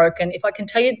myself I'm broken, if I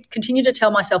continue to tell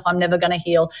myself I'm never going to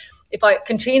heal, if I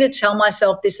continue to tell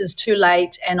myself this is too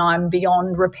late and I'm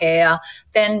beyond repair,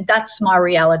 then that's my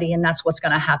reality and that's what's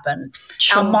going to happen.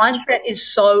 Our mindset is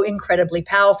so incredibly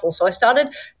powerful. So I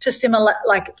started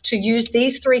to use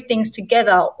these 3 things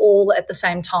together all at the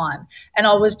same time. And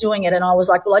I was doing it and I was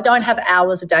like, well, I don't have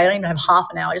hours a day. I don't even have half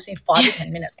an hour. I just need 5 to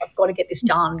 10 minutes. I've got to get this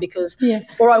done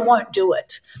or I won't do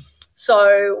it.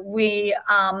 So we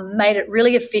made it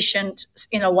really efficient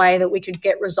in a way that we could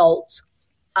get results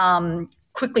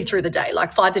quickly through the day,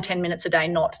 like 5 to 10 minutes a day,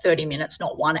 not 30 minutes,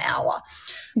 not 1 hour.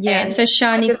 Yeah. And so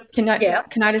Sharny, can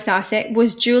I just ask that,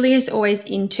 was Julius always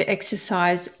into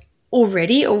exercise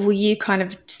already, or were you kind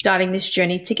of starting this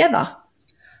journey together?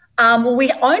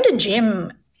 We owned a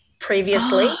gym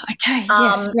previously. Oh, okay.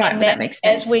 Yes. Right. That makes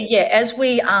sense.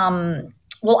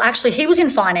 Well, actually, he was in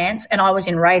finance and I was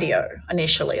in radio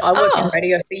initially. I worked in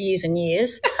radio for years and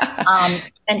years.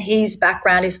 And his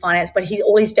background is finance, but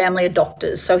all his family are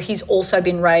doctors. So he's also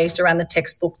been raised around the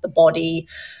textbook, the body,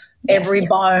 every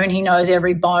bone. He knows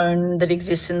every bone that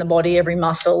exists in the body, every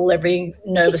muscle, every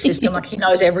nervous system. Like he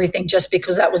knows everything just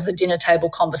because that was the dinner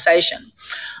table conversation.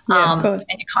 And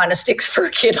it kind of sticks for a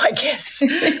kid, I guess.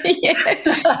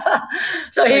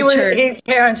 So his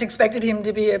parents expected him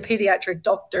to be a pediatric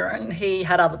doctor and he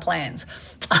had other plans.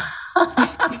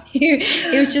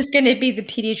 He was just going to be the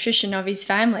pediatrician of his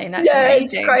family, and that's amazing.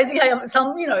 It's crazy.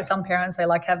 Some parents, they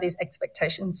like have these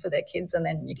expectations for their kids, and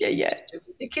then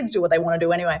your kids do what they want to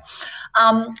do anyway.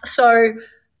 So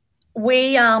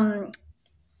we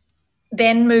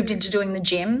then moved into doing the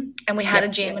gym, and we had a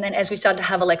gym. And then as we started to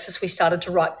have Alexis, we started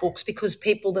to write books because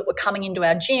people that were coming into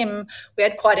our gym, we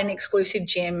had quite an exclusive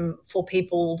gym for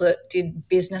people that did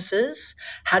businesses,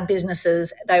 had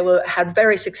businesses. They had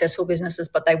very successful businesses,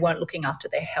 but they weren't looking after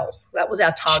their health. That was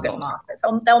our target market.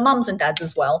 So they were mums and dads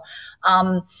as well.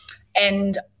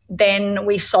 And then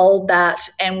we sold that,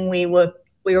 and we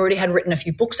already had written a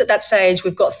few books at that stage.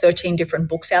 We've got 13 different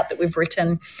books out that we've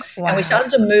written. Wow. And we started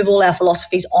to move all our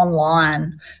philosophies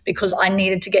online because I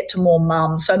needed to get to more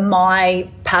mums. So my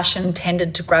passion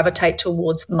tended to gravitate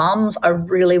towards mums. I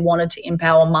really wanted to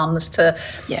empower mums to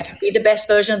be the best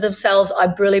version of themselves.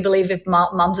 I really believe if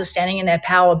mums are standing in their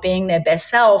power, being their best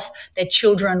self, their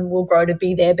children will grow to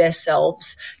be their best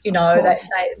selves. You know,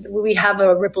 we have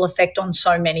a ripple effect on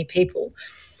so many people.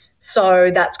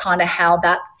 So that's kind of how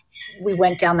we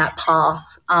went down that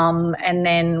path, and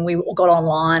then we got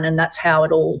online, and that's how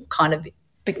it all kind of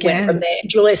went from there.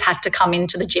 Julius had to come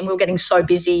into the gym. We were getting so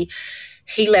busy.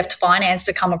 He left finance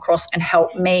to come across and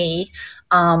help me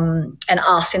and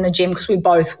us in the gym because we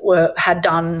both had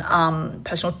done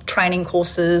personal training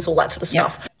courses, all that sort of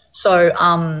stuff. So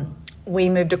we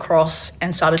moved across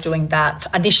and started doing that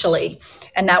initially,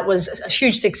 and that was a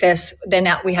huge success. Then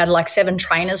we had like 7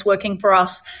 trainers working for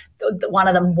us. One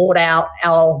of them bought out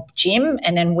our gym,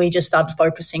 and then we just started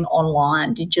focusing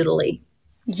online digitally.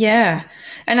 Yeah.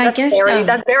 And I That's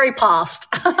guess very past.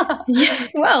 yeah,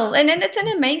 well, and it's an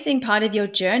amazing part of your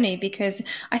journey because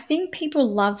I think people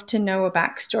love to know a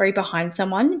backstory behind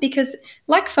someone because,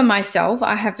 like for myself,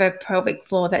 I have a pelvic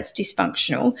floor that's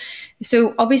dysfunctional.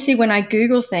 So obviously, when I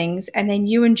Google things and then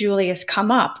you and Julius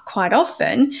come up quite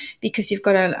often because you've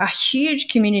got a huge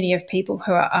community of people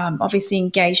who are obviously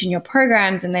engaged in your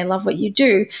programs and they love what you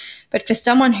do. But for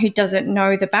someone who doesn't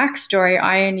know the backstory,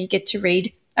 I only get to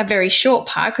read a very short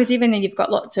part because even though you've got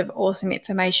lots of awesome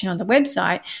information on the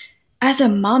website, as a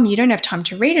mum, you don't have time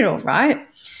to read it all, right?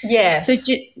 So, Yes.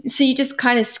 so you just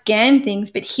kind of scan things,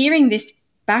 but hearing this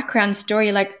background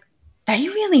story, like they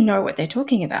really know what they're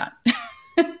talking about.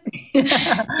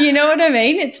 You know what I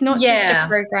mean? It's not just a Yeah.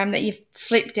 program that you've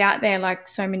flipped out there like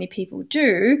so many people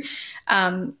do.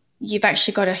 You've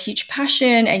actually got a huge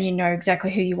passion and you know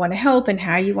exactly who you want to help and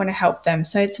how you want to help them.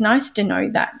 So it's nice to know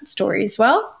that story as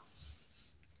well.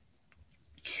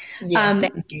 Yeah. Um,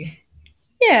 Thank you.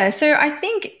 Yeah, so I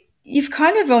think you've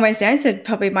kind of almost answered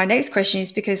probably my next question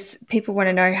is because people want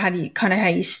to know how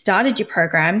you started your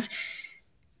programs.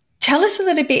 Tell us a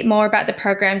little bit more about the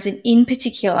programs and in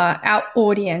particular our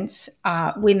audience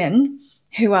are women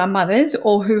who are mothers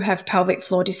or who have pelvic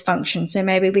floor dysfunction. So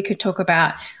maybe we could talk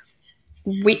about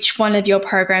which one of your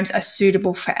programs are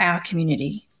suitable for our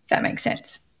community, if that makes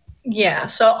sense. Yeah.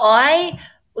 So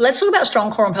let's talk about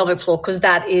strong core and pelvic floor because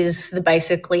that is the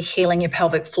basically healing your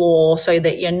pelvic floor so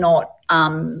that you're not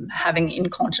having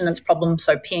incontinence problems.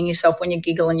 So peeing yourself when you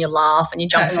giggle and you laugh and you're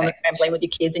jumping on the Perfect. trampoline with your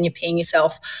kids and you're peeing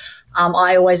yourself.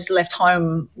 I always left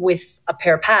home with a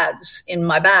pair of pads in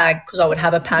my bag because I would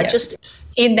have a pad Yep. just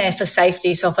in there for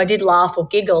safety. So if I did laugh or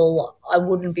giggle, I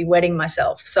wouldn't be wetting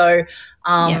myself. So,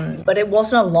 Yep. but it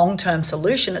wasn't a long-term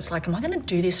solution. It's like, am I going to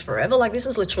do this forever? Like this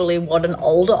is literally what an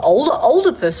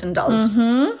older person does.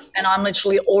 Mm-hmm. And I'm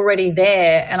literally already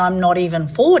there and I'm not even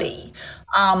 40.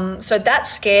 So that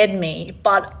scared me.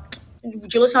 But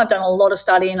Jules and I have done a lot of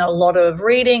studying, a lot of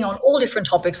reading on all different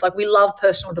topics. Like we love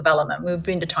personal development. We've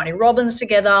been to Tony Robbins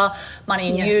together, Money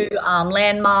and Yes. You,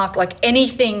 Landmark, like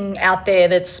anything out there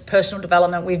that's personal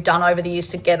development we've done over the years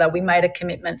together. We made a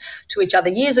commitment to each other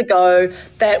years ago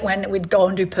that when we'd go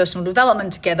and do personal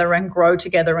development together and grow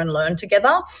together and learn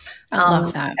together I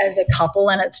love that. as a couple.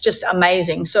 And it's just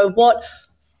amazing. So what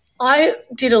I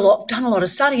done a lot of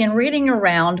study and reading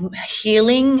around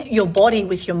healing your body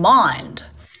with your mind.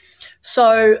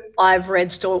 So I've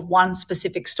read one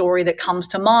specific story that comes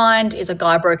to mind is a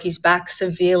guy broke his back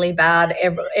severely bad.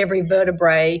 Every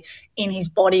vertebrae in his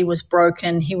body was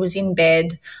broken. He was in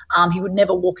bed. He would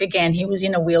never walk again. He was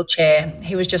in a wheelchair.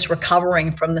 He was just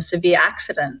recovering from the severe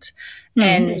accident.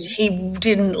 And he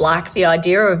didn't like the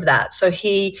idea of that. So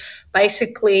he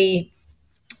basically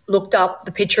looked up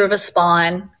the picture of a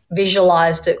spine,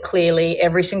 visualized it clearly,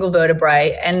 every single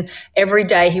vertebrae, and every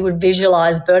day he would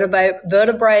visualize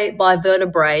vertebrae by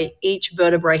vertebrae, each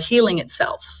vertebrae healing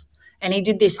itself. And he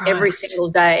did this every Right. single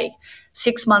day.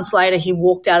 6 months later, he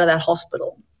walked out of that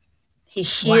hospital. He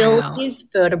healed Wow. his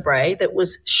vertebrae that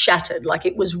was shattered, like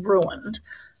it was ruined,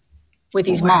 with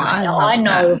his Wow. mind. I Now,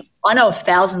 love that. I know of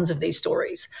thousands of these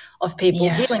stories of people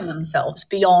Yeah. healing themselves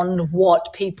beyond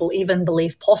what people even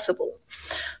believe possible.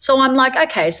 So I'm like,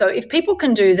 okay, so if people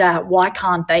can do that, why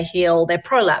can't they heal their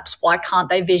prolapse? Why can't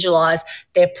they visualize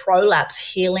their prolapse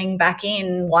healing back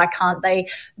in? Why can't they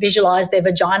visualize their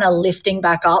vagina lifting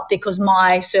back up? Because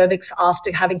my cervix,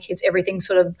 after having kids, everything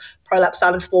sort of prolapse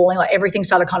started falling, like everything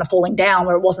started kind of falling down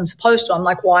where it wasn't supposed to. I'm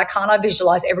like, why can't I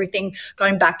visualize everything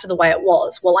going back to the way it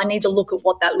was? Well, I need to look at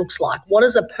what that looks like. What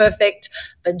is a perfect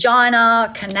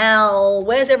vagina, canal?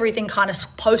 Where's everything kind of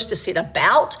supposed to sit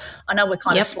about? I know we're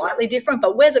kind of slightly different,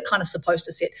 but where's it kind of supposed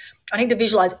to sit? I need to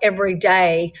visualize every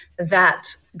day that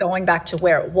going back to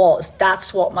where it was.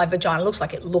 That's what my vagina looks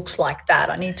like. It looks like that.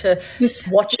 I need to Was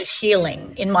watch it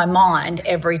healing in my mind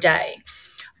every day.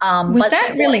 was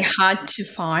that really hard to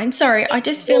find? Sorry, I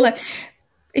just feel Well, like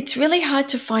it's really hard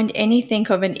to find anything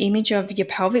of an image of your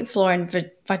pelvic floor and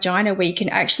vagina where you can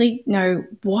actually know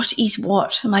what is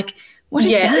what. I'm like, what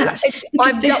is yeah, that?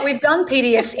 Because we've done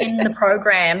PDFs in the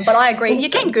program, but I agree you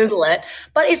can awesome. Google it.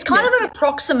 But it's kind Yeah. of an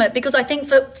approximate because I think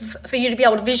for you to be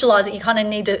able to visualize it, you kind of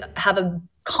need to have a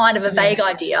kind of a vague Yes.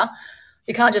 idea.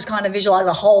 You can't just kind of visualize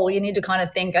a whole. You need to kind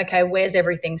of think, okay, where's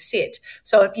everything sit?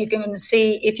 So if you can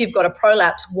see if you've got a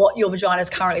prolapse, what your vagina is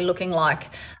currently looking like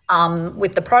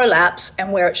with the prolapse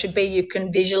and where it should be, you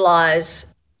can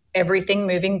visualize everything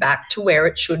moving back to where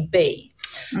it should be.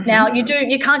 Now Mm-hmm.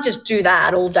 you can't just do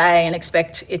that all day and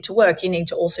expect it to work. You need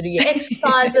to also do your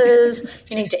exercises.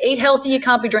 You need to eat healthy. You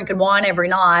can't be drinking wine every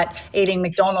night, eating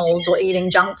McDonald's or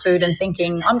eating junk food and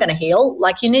thinking I'm going to heal.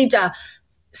 Like you need to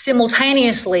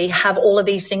simultaneously have all of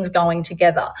these things going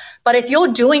together. But if you're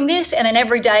doing this and then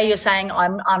every day you're saying,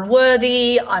 I'm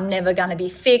unworthy, I'm never going to be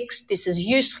fixed, this is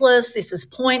useless, this is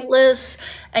pointless,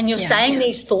 and you're saying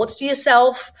these thoughts to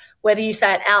yourself, whether you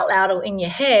say it out loud or in your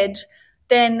head,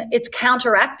 then it's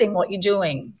counteracting what you're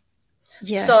doing.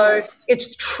 Yes. So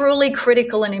it's truly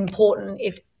critical and important,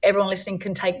 if everyone listening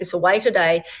can take this away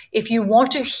today, if you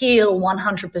want to heal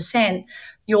 100%,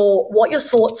 what your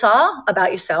thoughts are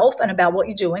about yourself and about what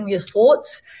you're doing, your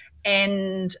thoughts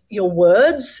and your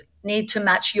words need to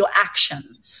match your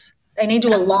actions. They need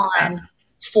to align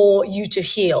for you to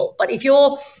heal. But if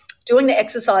you're doing the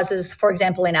exercises, for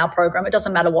example, in our program, it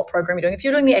doesn't matter what program you're doing, if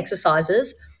you're doing the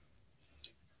exercises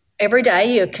every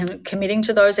day, you're committing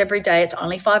to those every day, it's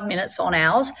only 5 minutes on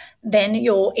ours, then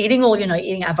you're eating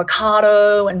eating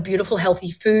avocado and beautiful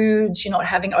healthy foods, you're not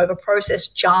having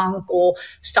over-processed junk or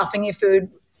stuffing your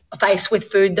face with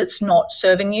food that's not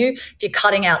serving you, if you're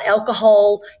cutting out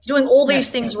alcohol, you're doing all these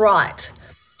things right.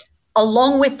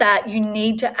 Along with that, you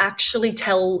need to actually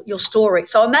tell your story.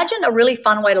 So imagine a really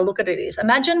fun way to look at it is,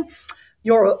 imagine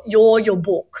you're your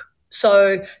book.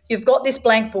 So you've got this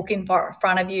blank book in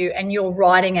front of you and you're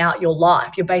writing out your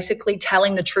life. You're basically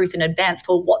telling the truth in advance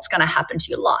for what's going to happen to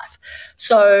your life.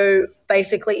 So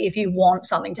basically, if you want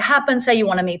something to happen, say you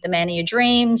want to meet the man of your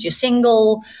dreams, you're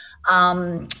single,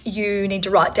 you need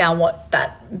to write down what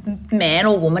that man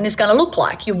or woman is going to look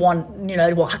like. You want,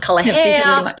 what color hair,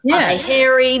 are they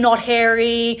hairy, not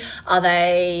hairy, are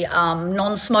they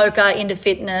non-smoker, into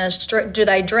fitness, do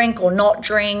they drink or not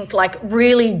drink, like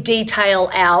really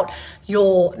detail out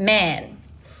your man,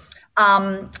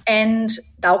 and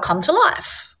they'll come to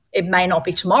life. It may not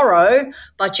be tomorrow,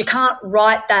 but you can't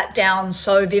write that down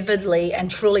so vividly and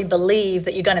truly believe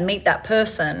that you're going to meet that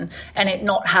person and it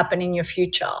not happen in your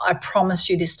future. I promise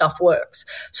you this stuff works.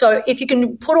 So if you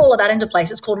can put all of that into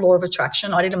place, it's called law of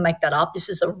attraction. I didn't make that up. This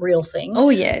is a real thing. Oh,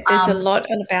 yeah. There's a lot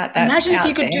about that. Imagine if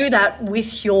you could do that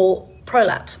with your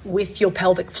prolapse, with your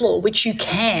pelvic floor, which you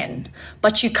can,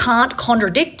 but you can't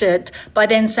contradict it by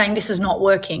then saying this is not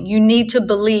working. You need to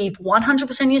believe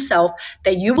 100% yourself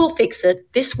that you will fix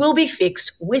it. This will be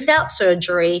fixed without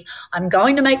surgery. I'm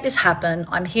going to make this happen.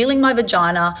 I'm healing my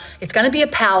vagina. It's going to be a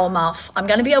power muff. I'm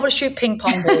going to be able to shoot ping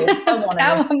pong balls. I want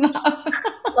power muff.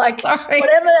 Like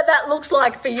whatever that looks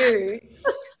like for you.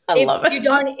 I love it.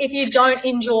 If you don't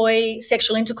enjoy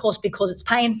sexual intercourse because it's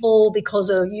painful, because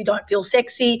you don't feel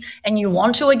sexy and you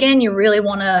want to again, you really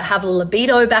want to have a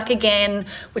libido back again,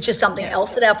 which is something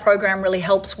else that our program really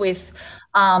helps with,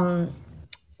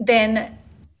 then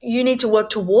you need to work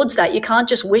towards that. You can't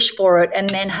just wish for it and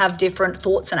then have different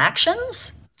thoughts and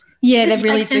actions. Yeah, Does this they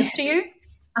really make sense do. to you?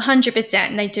 100%,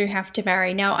 and they do have to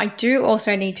vary. Now, I do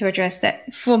also need to address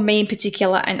that for me in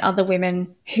particular and other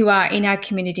women who are in our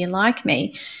community like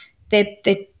me,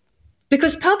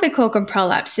 because pelvic organ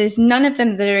prolapse, there's none of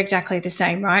them that are exactly the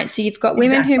same, right? So you've got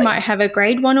women who might have a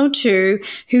grade 1 or 2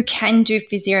 who can do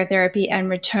physiotherapy and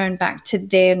return back to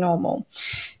their normal.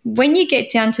 When you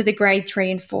get down to the grade 3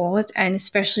 and 4s, and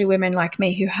especially women like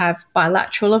me who have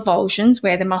bilateral avulsions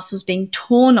where the muscle's being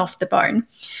torn off the bone,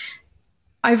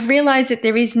 I've realized that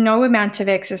there is no amount of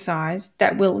exercise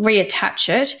that will reattach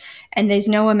it, and there's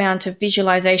no amount of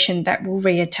visualization that will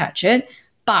reattach it.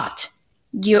 But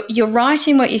you're right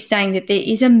in what you're saying, that there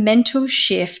is a mental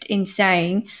shift in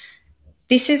saying,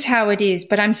 this is how it is,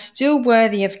 but I'm still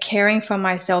worthy of caring for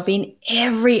myself in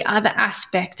every other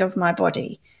aspect of my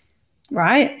body,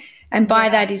 right? And by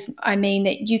that I mean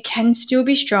that you can still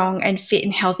be strong and fit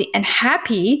and healthy and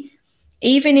happy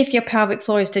even if your pelvic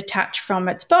floor is detached from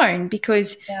its bone,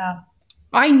 because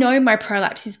I know my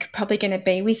prolapse is probably going to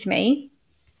be with me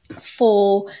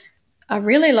for a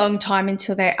really long time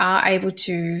until they are able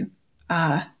to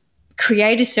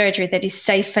create a surgery that is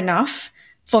safe enough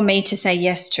for me to say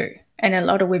yes to. And a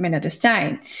lot of women are the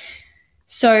same.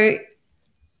 So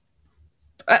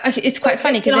it's quite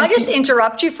funny. Can I just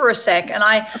interrupt you for a sec? And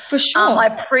for sure. I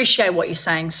appreciate what you're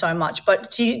saying so much,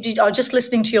 but I was just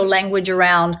listening to your language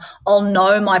around, I'll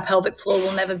know my pelvic floor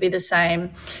will never be the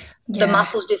same. The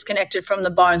muscle's disconnected from the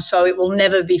bone, so it will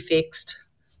never be fixed.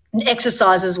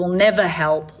 Exercises will never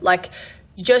help. Like,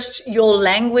 just your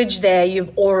language there,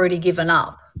 you've already given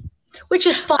up, which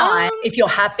is fine if you're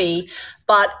happy,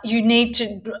 but you need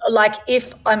to,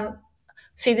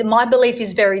 my belief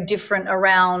is very different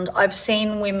around, I've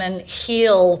seen women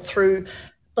heal through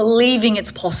believing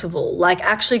it's possible, like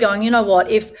actually going, you know what,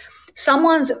 if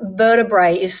someone's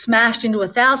vertebrae is smashed into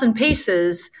 1,000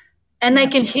 pieces and they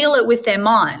can heal it with their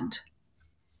mind,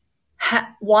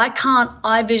 why can't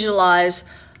I visualize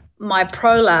my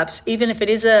prolapse, even if it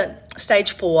is a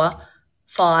stage 4,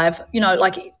 5,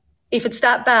 if it's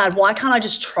that bad, why can't I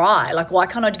just try? Like, why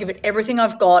can't I give it everything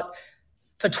I've got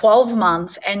for 12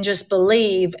 months and just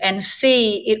believe and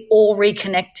see it all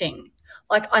reconnecting?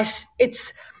 Like,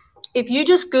 it's, if you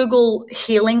just Google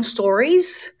healing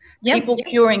stories, Yep. people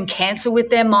curing cancer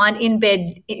with their mind in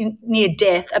bed near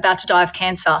death, about to die of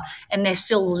cancer, and they're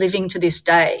still living to this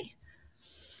day.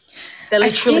 They I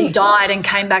literally think, died and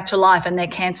came back to life and their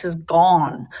cancer's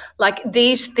gone. Like,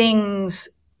 these things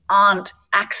aren't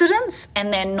accidents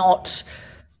and they're not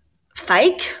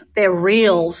fake, they're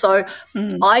real. So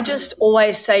I just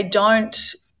always say, don't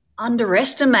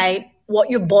underestimate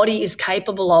what your body is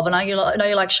capable of. And I know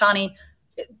you're like, Sharny,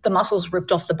 the muscle's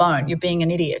ripped off the bone. You're being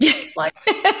an idiot. Like,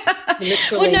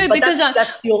 literally. well, no, But because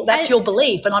that's your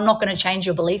belief, and I'm not going to change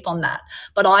your belief on that.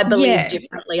 But I believe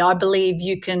differently. I believe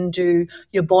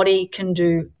your body can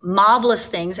do marvelous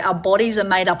things. Our bodies are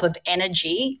made up of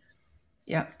energy.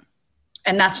 yeah.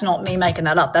 And that's not me making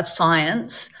that up. That's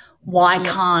science. Why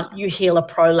can't you heal a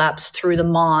prolapse through the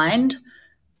mind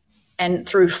and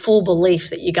through full belief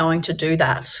that you're going to do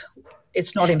that?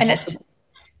 It's not impossible.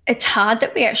 It's hard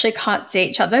that we actually can't see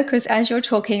each other, because as you're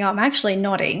talking, I'm actually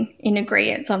nodding in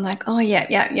agreement. So I'm like, oh, yeah,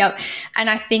 yeah, yeah. And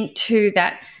I think too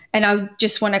that, and I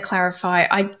just want to clarify,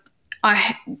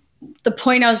 the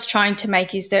point I was trying to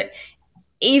make is that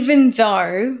even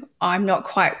though I'm not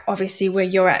quite obviously where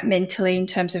you're at mentally in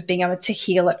terms of being able to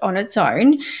heal it on its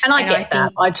own. And I get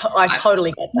that. I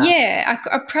totally get that. Yeah,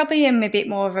 I probably am a bit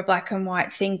more of a black and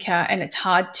white thinker, and it's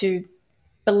hard to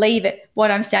believe it. What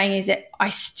I'm saying is that I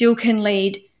still can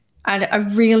lead a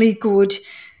really good,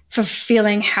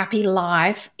 fulfilling, happy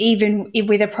life, even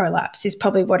with a prolapse, is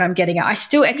probably what I'm getting at. I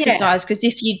still exercise, because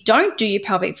if you don't do your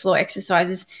pelvic floor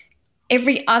exercises,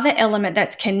 every other element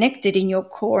that's connected in your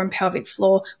core and pelvic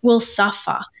floor will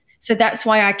suffer. So that's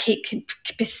why I keep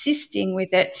persisting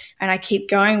with it, and I keep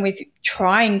going with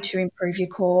trying to improve your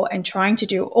core and trying to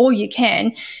do all you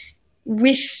can,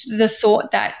 with the thought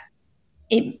that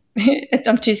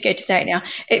I'm too scared to say it now,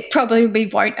 it probably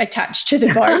won't attach to the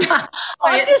bone.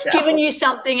 I've just given you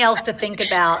something else to think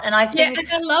about. And I think and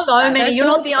I love so that. many, That's you're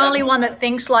not the awesome. only one that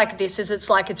thinks like this, it's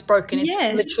like it's broken. It's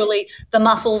Yes. literally the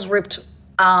muscles ripped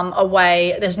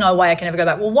away. There's no way I can ever go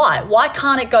back. Well, why? Why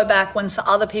can't it go back when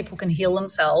other people can heal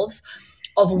themselves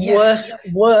of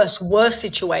worse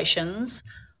situations?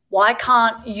 Why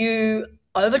can't you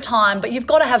over time? But you've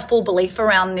got to have full belief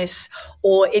around this,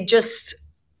 or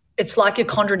it's like you're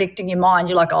contradicting your mind.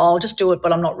 You're like, oh, I'll just do it,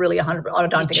 but I'm not really 100%. I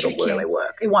don't think it'll really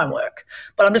work. It won't work,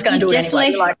 but I'm just going to do it anyway.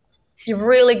 You're like, you've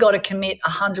really got to commit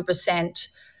 100%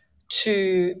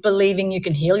 to believing you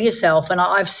can heal yourself. And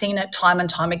I've seen it time and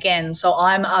time again. So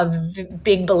I'm a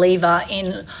big believer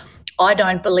in, I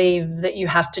don't believe that you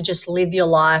have to just live your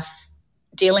life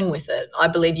dealing with it. I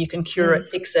believe you can cure it,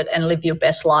 fix it, and live your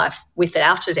best life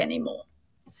without it anymore.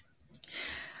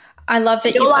 I love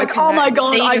that you're like, oh my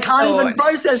God, I can't even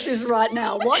process this right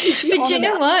now. What is she But on do you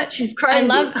know about? what? She's crazy.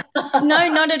 No,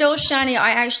 not at all, Sharny.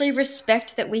 I actually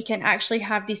respect that we can actually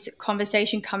have this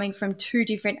conversation coming from two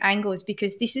different angles,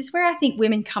 because this is where I think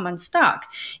women come unstuck,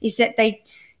 is that they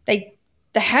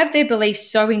have their beliefs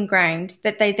so ingrained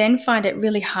that they then find it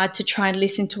really hard to try and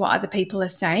listen to what other people are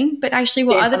saying. But actually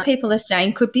what other people are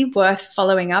saying could be worth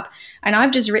following up. And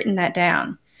I've just written that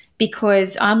down,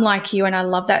 because I'm like you and I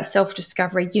love that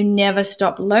self-discovery. You never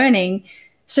stop learning.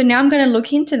 So now I'm going to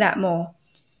look into that more.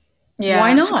 Yeah.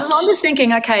 Why not? Because I'm just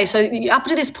thinking, okay, so up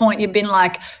to this point, you've been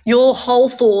like, your whole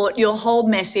thought, your whole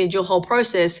message, your whole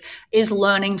process is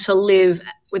learning to live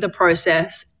with a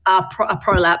prolapse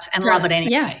and love it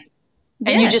anyway. Yeah.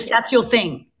 And that's your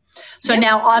thing. So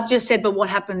now I've just said, but what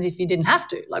happens if you didn't have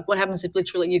to? Like, what happens if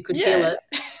literally you could heal it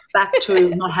back to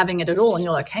not having it at all? And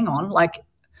you're like, hang on, like,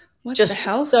 what the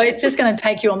hell? So it's just going to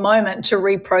take you a moment to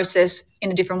reprocess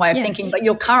in a different way of thinking. But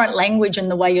your current language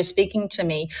and the way you're speaking to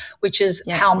me, which is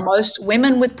how most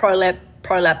women with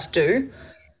prolapse do.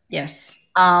 Yes.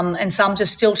 And some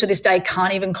just still to this day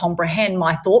can't even comprehend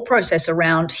my thought process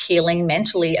around healing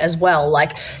mentally as well.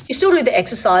 Like, you still do the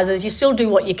exercises, you still do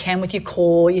what you can with your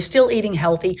core, you're still eating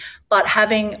healthy, but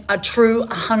having a true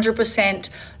 100%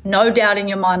 no doubt in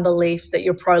your mind belief that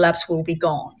your prolapse will be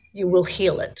gone. You will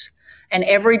heal it. And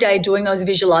every day doing those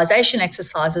visualization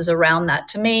exercises around that,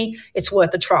 to me, it's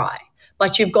worth a try.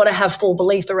 But you've got to have full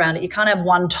belief around it. You can't have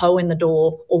one toe in the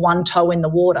door or one toe in the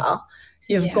water.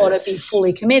 You've got to be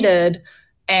fully committed.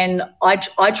 And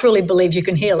I truly believe you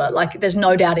can heal it. Like, there's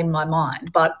no doubt in my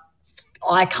mind. But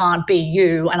I can't be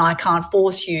you and I can't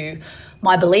force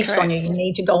my beliefs on you. You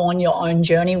need to go on your own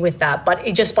journey with that. But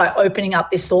just by opening up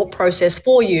this thought process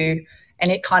for you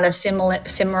and it kind of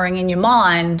simmering in your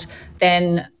mind,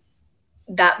 then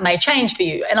that may change for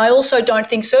you. And I also don't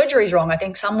think surgery is wrong. I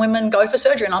think some women go for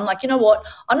surgery, and I'm like, you know what?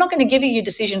 I'm not going to give you your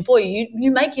decision for you.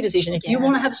 You make your decision. If you Yeah.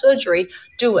 want to have surgery,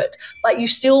 do it. But you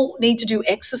still need to do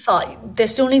exercise. There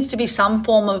still needs to be some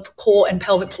form of core and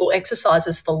pelvic floor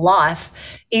exercises for life.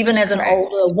 Even as an Correct.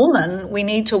 older woman, we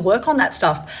need to work on that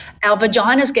stuff. Our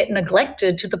vaginas get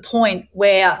neglected to the point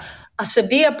where a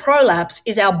severe prolapse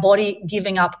is our body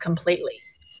giving up completely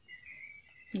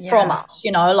from us,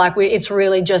 like it's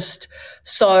really just,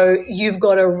 so you've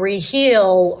got to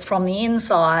re-heal from the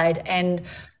inside and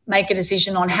make a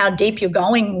decision on how deep you're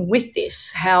going with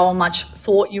this, how much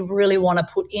thought you really want to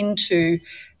put into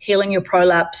healing your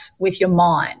prolapse with your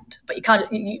mind. But you can't,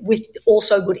 with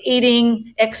also good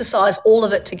eating, exercise, all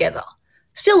of it together.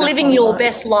 Still living your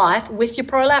best life with your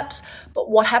prolapse, but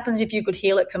what happens if you could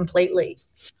heal it completely?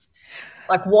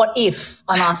 Like, what if,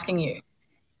 I'm asking you?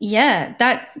 Yeah,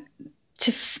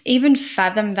 to even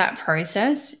fathom that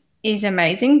process is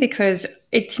amazing, because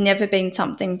it's never been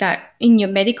something that in your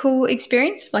medical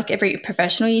experience, like every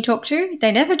professional you talk to,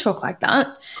 they never talk like that.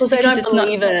 Because they don't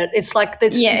believe it. It's like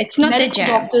it's not medical their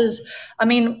jam. doctors. I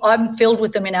mean, I'm filled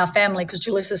with them in our family because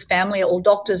Julius's family are all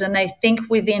doctors, and they think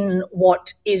within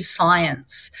what is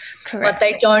science. Correct. But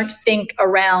they don't think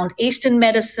around Eastern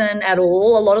medicine at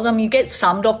all. A lot of them, you get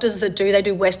some doctors that they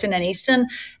do Western and Eastern,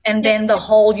 and then the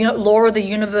whole, law of the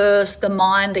universe, the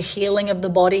mind, the healing of the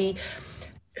body.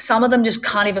 Some of them just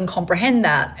can't even comprehend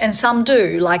that, and some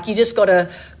do. Like, you just got to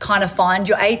kind of find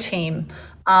your A team.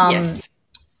 Yes.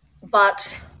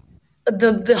 But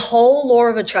the whole law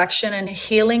of attraction and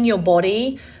healing your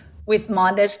body with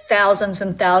mind, there's thousands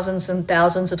and thousands and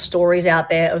thousands of stories out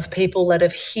there of people that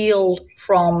have healed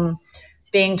from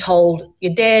being told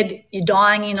you're dead, you're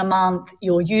dying in a month,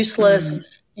 you're useless,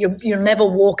 you'll never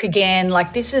walk again.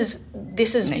 Like,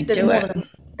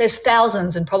 there's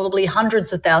thousands and probably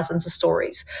hundreds of thousands of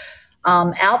stories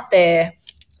out there.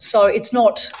 So it's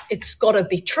got to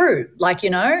be true. Like,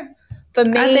 for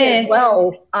me as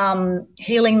well,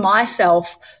 healing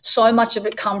myself, so much of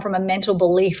it come from a mental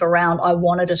belief around I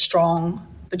wanted a strong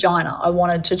vagina. I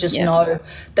wanted to just know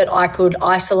that I could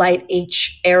isolate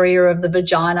each area of the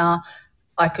vagina.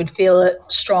 I could feel it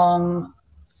strong.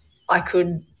 I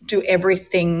could do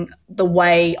everything the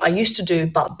way I used to do,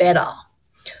 but better.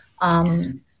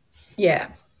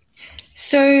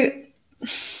 So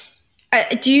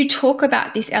do you talk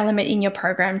about this element in your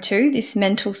program too, this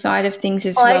mental side of things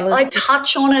as well? I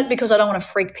touch on it because I don't want to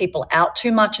freak people out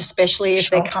too much, especially if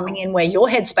they're coming in where your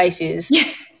headspace is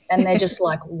and they're just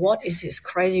like, what is this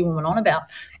crazy woman on about?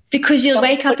 Because you'll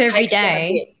wake up every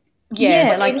day.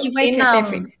 Yeah, like you wake up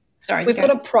every... Sorry, we've got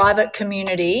a private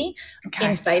community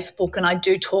in Facebook, and I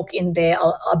do talk in there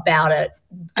about it.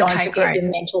 Don't forget your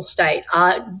mental state.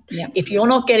 If you're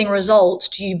not getting results,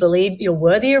 do you believe you're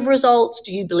worthy of results?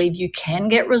 Do you believe you can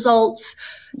get results?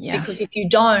 Because if you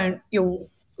don't, you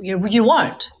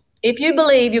won't. If you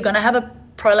believe you're going to have a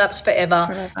prolapse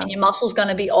forever and your muscle's going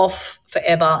to be off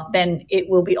forever, then it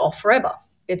will be off forever.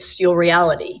 It's your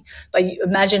reality. But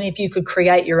imagine if you could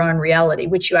create your own reality,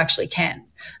 which you actually can.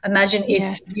 Imagine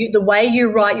if the way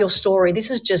you write your story, this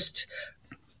is just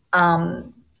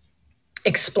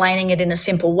explaining it in a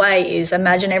simple way, is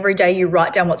imagine every day you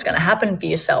write down what's going to happen for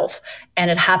yourself, and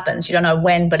it happens. You don't know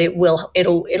when, but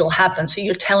it'll happen. So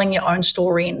you're telling your own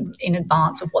story in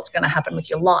advance of what's going to happen with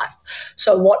your life.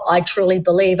 So what I truly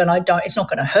believe, and it's not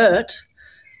going to hurt.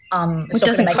 It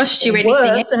doesn't cost you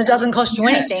anything, and it doesn't cost you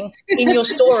anything. In your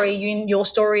story, your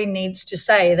story needs to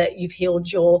say that you've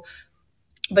healed your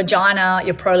vagina,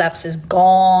 your prolapse is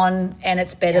gone, and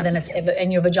it's better than it's ever,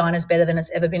 and your vagina is better than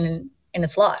it's ever been in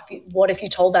its life. What if you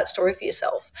told that story for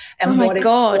yourself? And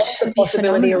what's the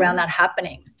possibility around that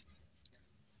happening?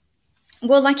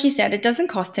 Well, like you said, it doesn't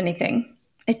cost anything.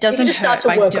 It doesn't just start to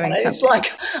work on it. It's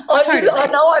like, I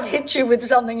know I've hit you with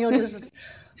something, you're just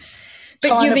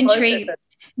but you've intrigued.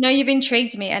 No, you've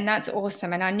intrigued me, and that's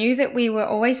awesome. And I knew that we were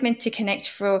always meant to connect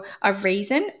for a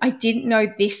reason. I didn't know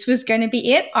this was going to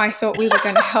be it. I thought we were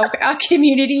going to help our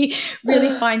community really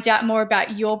find out more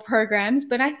about your programs.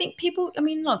 But I think people,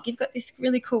 look, you've got this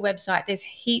really cool website. There's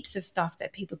heaps of stuff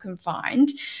that people can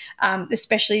find,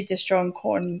 especially the Strong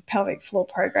Core and Pelvic Floor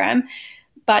program.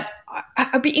 But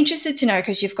I'd be interested to know,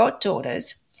 because you've got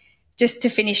daughters, just to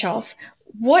finish off,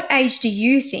 what age do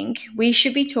you think we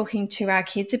should be talking to our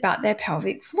kids about their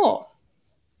pelvic floor?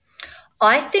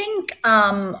 I think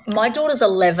my daughter's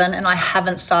 11 and I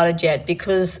haven't started yet,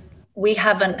 because we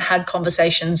haven't had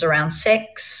conversations around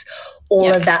sex,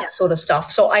 all of that sort of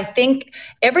stuff. So I think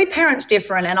every parent's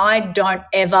different, and I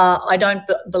don't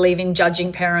believe in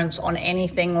judging parents on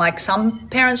anything. Like, some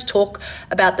parents talk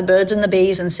about the birds and the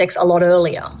bees and sex a lot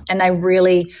earlier, and they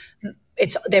really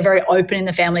they're very open in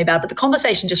the family about it, but the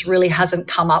conversation just really hasn't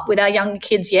come up with our younger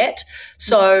kids yet.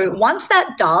 So once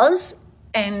that does,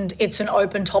 and it's an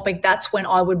open topic, that's when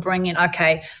I would bring in,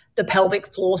 okay, the pelvic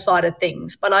floor side of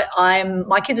things. But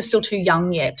my kids are still too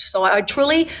young yet. So I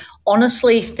truly,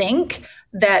 honestly think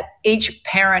that each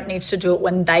parent needs to do it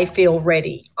when they feel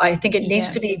ready. I think it needs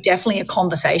to be definitely a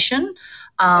conversation.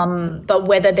 But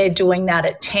whether they're doing that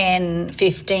at 10,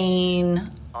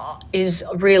 15 is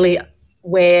really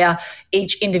where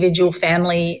each individual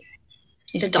family,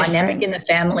 the dynamic in the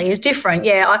family is different.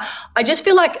 Yeah, I just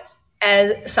feel like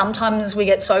as sometimes we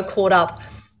get so caught up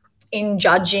in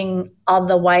judging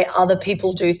the way other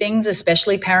people do things,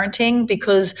 especially parenting,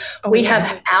 because we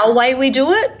have our way we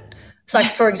do it. It's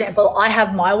like, for example, I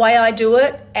have my way I do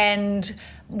it, and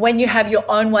when you have your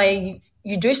own way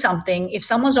you do something, if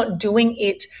someone's not doing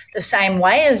it the same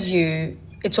way as you,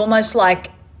 it's almost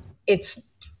like it's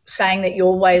saying that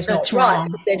your way is not right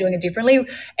because they're doing it differently.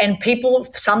 And people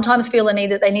sometimes feel the need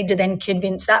that they need to then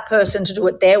convince that person to do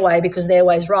it their way because their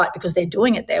way is right because they're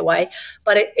doing it their way.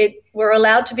 But we're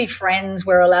allowed to be friends,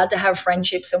 we're allowed to have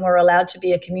friendships, and we're allowed to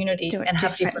be a community and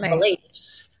have different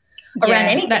beliefs around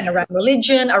anything, around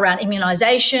religion, around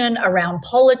immunization, around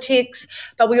politics.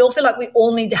 But we all feel like we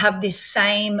all need to have this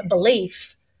same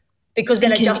belief because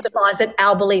then it justifies that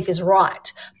our belief is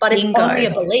right. But it's only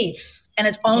a belief, and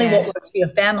it's only what works for your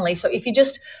family. So if you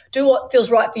just do what feels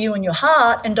right for you in your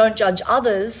heart and don't judge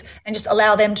others and just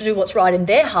allow them to do what's right in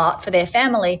their heart for their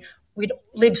family, we'd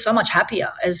live so much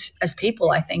happier as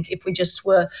people, I think, if we just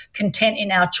were content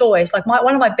in our choice. Like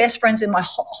one of my best friends in my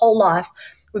whole life,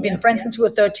 we've been friends since we were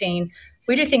 13.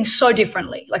 We do things so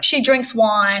differently. Like she drinks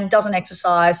wine, doesn't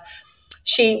exercise.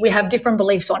 We have different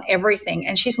beliefs on everything,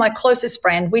 and she's my closest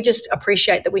friend. We just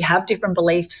appreciate that we have different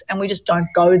beliefs, and we just don't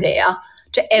go there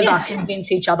to ever convince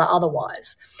each other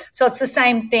otherwise. So it's the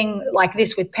same thing like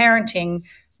this with parenting.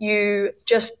 You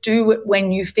just do it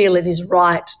when you feel it is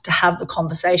right to have the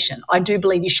conversation. I do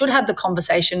believe you should have the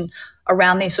conversation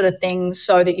around these sort of things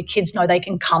so that your kids know they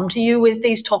can come to you with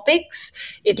these topics.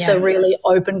 It's a really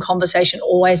open conversation,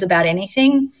 always about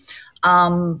anything.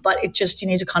 But you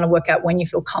need to kind of work out when you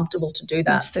feel comfortable to do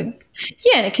that. And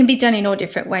it can be done in all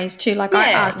different ways too. Like I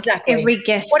ask every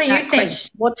guest, what do you think?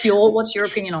 What's your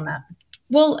opinion on that?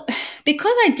 Well,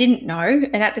 because I didn't know,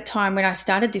 and at the time when I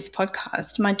started this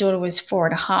podcast, my daughter was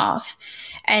 4.5,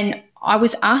 and I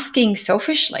was asking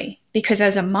selfishly because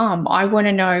as a mum, I want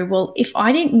to know, well, if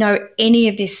I didn't know any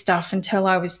of this stuff until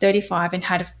I was 35 and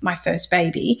had my first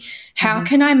baby, how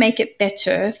can I make it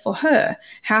better for her?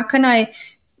 How can I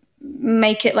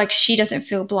make it like she doesn't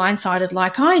feel blindsided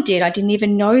like I did? I didn't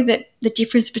even know that the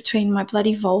difference between my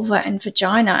bloody vulva and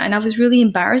vagina, and I was really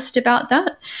embarrassed about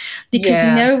that because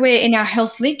nowhere in our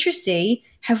health literacy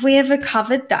have we ever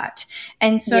covered that.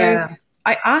 And so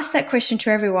I asked that question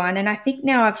to everyone, and I think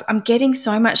now I'm getting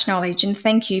so much knowledge, and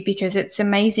thank you, because it's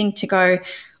amazing to go,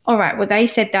 all right, well, they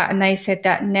said that and they said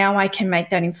that. Now I can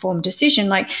make that informed decision.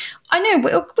 Like I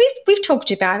know we've talked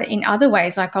about it in other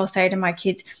ways. Like I'll say to my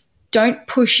kids, don't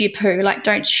push your poo, like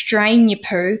don't strain your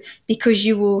poo because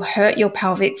you will hurt your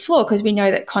pelvic floor, because we know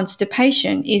that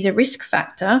constipation is a risk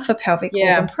factor for pelvic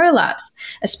organ prolapse,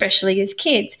 especially as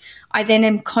kids. I then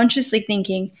am consciously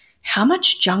thinking, how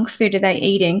much junk food are they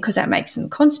eating, because that makes them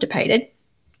constipated,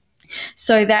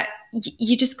 so that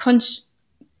you just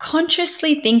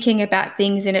consciously thinking about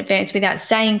things in advance without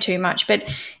saying too much. But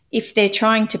if they're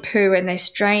trying to poo and they're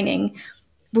straining,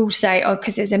 we'll say,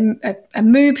 because there's a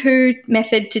moo poo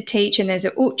method to teach and there's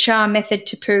a ucha method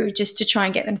to poo, just to try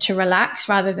and get them to relax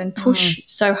rather than push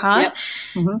so hard.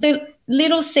 So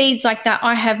little seeds like that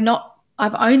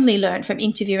I've only learned from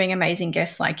interviewing amazing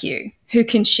guests like you who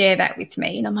can share that with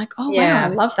me. And I'm like, wow, I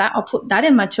love that. I'll put that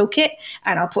in my toolkit,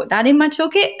 and I'll put that in my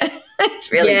toolkit.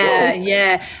 It's really cool.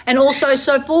 Yeah. And also,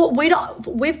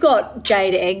 we've got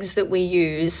jade eggs that we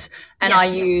use, and I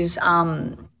use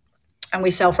and we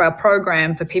sell for our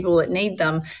program for people that need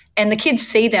them. And the kids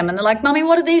see them and they're like, Mummy,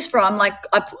 what are these for? I'm like,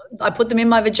 I put them in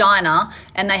my vagina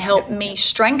and they help me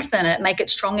strengthen it, make it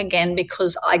strong again,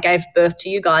 because I gave birth to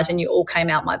you guys and you all came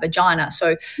out my vagina.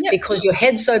 So because your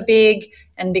head's so big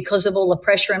and because of all the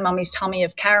pressure in Mummy's tummy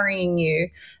of carrying you,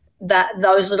 that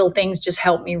those little things just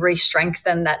help me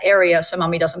re-strengthen that area so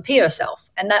Mummy doesn't pee herself.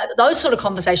 And those sort of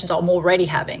conversations I'm already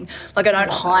having. Like I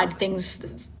don't hide things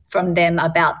from them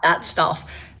about that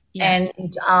stuff. And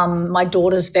my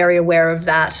daughter's very aware of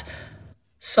that.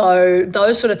 So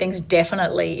those sort of things,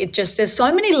 definitely. There's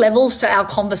so many levels to our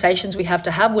conversations we have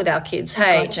to have with our kids.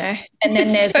 Hey, and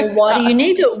then there's, well, why do you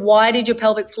need it? Why did your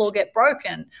pelvic floor get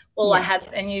broken? Well,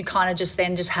 and you kind of just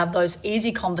have those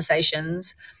easy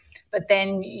conversations. But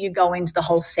then you go into the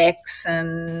whole sex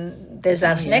and there's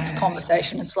that next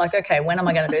conversation. It's like, okay, when am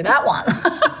I going to do that one?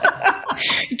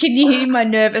 Can you hear my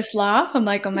nervous laugh? I'm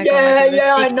like, oh my God, my Yeah, daughter's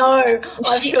yeah, I 6. know.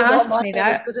 I've She still got asked my me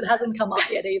nervous that. because it hasn't come up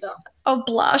yet either. I'll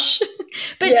blush.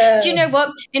 But Yeah. do you know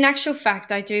what? In actual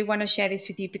fact, I do want to share this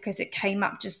with you because it came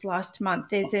up just last month.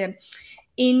 There's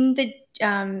in the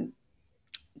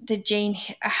Jean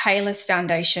Halis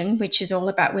Foundation, which is all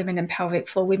about women and pelvic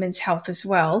floor, women's health as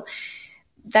well.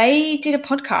 They did a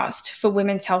podcast for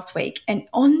Women's Health Week. And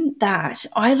on that,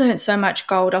 I learned so much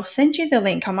gold. I'll send you the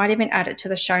link. I might even add it to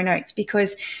the show notes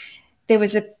because there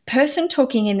was a person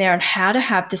talking in there on how to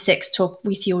have the sex talk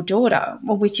with your daughter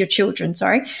or with your children,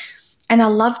 sorry. And I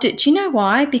loved it. Do you know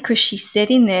why? Because she said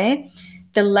in there,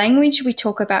 the language we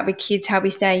talk about with kids, how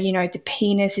we say, the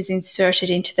penis is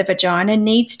inserted into the vagina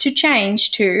needs to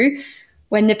change to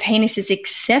when the penis is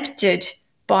accepted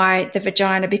by the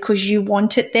vagina because you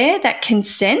want it there, that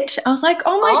consent. I was like,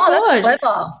 oh my God. That's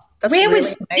clever. That's Where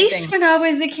really was amazing. this when I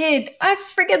was a kid? I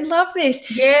friggin' love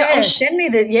this. Yeah, send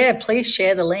me please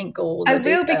share the link or the details.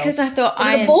 I will because I thought Is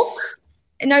it a book?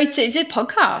 No, it's a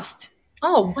podcast.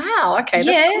 Oh, wow. Okay,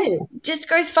 that's cool. Just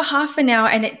goes for half an hour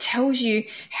and it tells you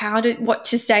what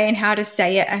to say and how to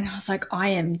say it. And I was like, I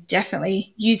am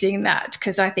definitely using that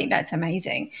because I think that's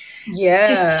amazing. Yeah.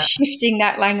 Just shifting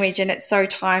that language, and it's so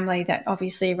timely that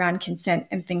obviously around consent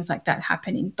and things like that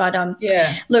happening. But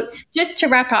look, just to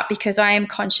wrap up because I am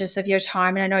conscious of your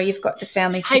time and I know you've got the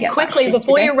family to get quickly back to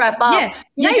before today. you wrap up,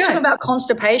 you're talking about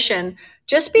constipation.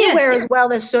 Just be aware as well,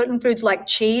 there's certain foods like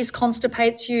cheese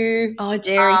constipates you. Oh,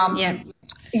 dairy,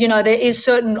 there is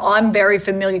certain, I'm very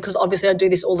familiar because obviously I do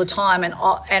this all the time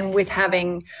and with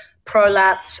having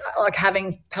prolapse, like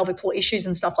having pelvic floor issues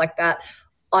and stuff like that,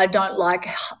 I don't like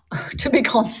to be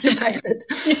constipated.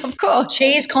 Of course.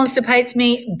 Cheese constipates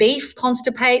me. Beef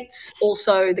constipates.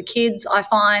 Also the kids, I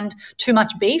find too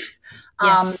much beef.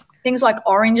 Yes. Things like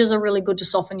oranges are really good to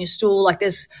soften your stool. Like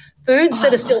there's foods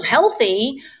that are still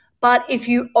healthy, but if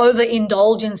you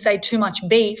overindulge in, say, too much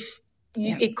beef,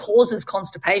 it causes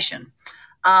constipation.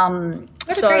 What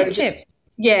a great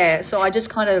tip. So I just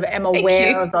kind of am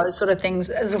aware of those sort of things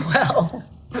as well.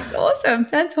 Awesome.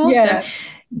 That's awesome. Yeah.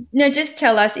 Now, just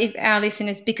tell us if our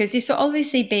listeners, because this will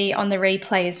obviously be on the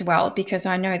replay as well, because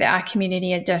I know that our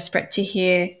community are desperate to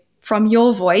hear from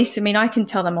your voice. I mean, I can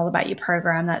tell them all about your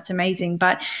program. That's amazing,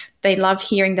 but they love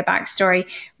hearing the backstory.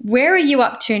 Where are you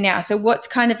up to now? So what's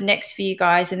kind of next for you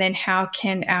guys? And then how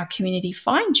can our community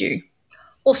find you?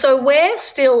 Well, so we're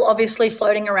still obviously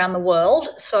floating around the world.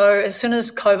 So as soon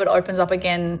as COVID opens up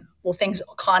again, things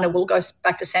kind of will go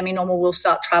back to semi-normal. We'll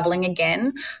start traveling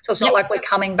again. So it's not like we're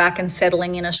coming back and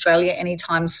settling in Australia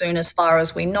anytime soon as far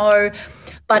as we know.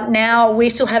 But now we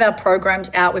still have our programs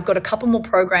out. We've got a couple more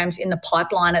programs in the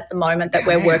pipeline at the moment that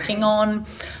we're working on.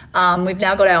 We've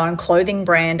now got our own clothing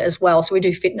brand as well. So we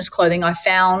do fitness clothing. I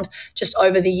found just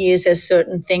over the years there's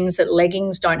certain things that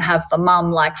leggings don't have for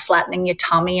mum, like flattening your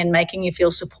tummy and making you feel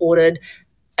supported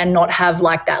and not have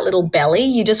like that little belly.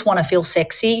 You just want to feel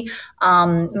sexy.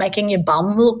 Making your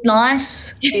bum look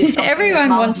nice is something everyone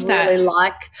that wants that. Really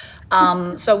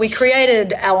like. So we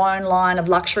created our own line of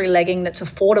luxury legging that's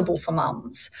affordable for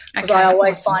mums. Because I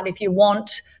always find if you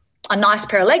want a nice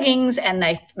pair of leggings and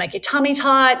they make your tummy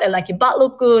tight, they make your butt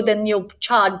look good, then you'll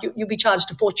be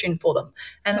charged a fortune for them.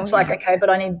 And it's okay,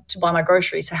 but I need to buy my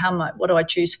groceries. So what do I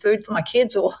choose? Food for my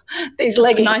kids or these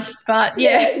leggings? Nice butt,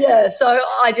 yeah. So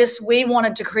we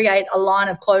wanted to create a line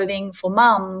of clothing for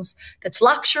mums that's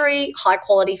luxury, high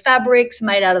quality fabrics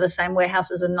made out of the same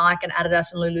warehouses as Nike and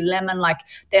Adidas and Lululemon. Like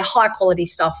they're high quality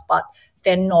stuff, but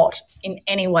they're not in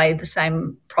any way the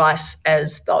same price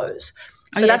as those.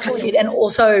 So that's what we did. And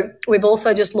also, we've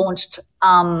also just launched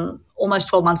almost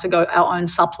 12 months ago our own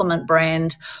supplement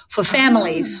brand for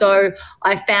families. So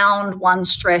I found one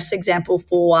stress example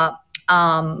for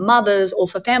mothers or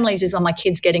for families is, are my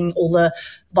kids getting all the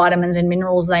vitamins and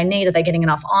minerals they need? Are they getting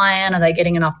enough iron? Are they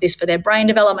getting enough this for their brain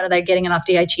development? Are they getting enough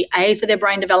DHEA for their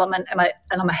brain development?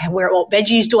 What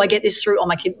veggies do I get this through?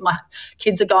 My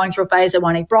kids are going through a phase they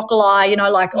won't eat broccoli,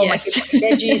 my kids want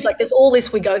veggies. Like there's all this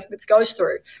goes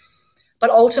through. But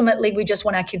ultimately, we just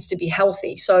want our kids to be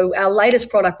healthy. So our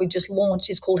latest product we just launched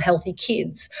is called Healthy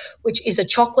Kids, which is a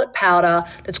chocolate powder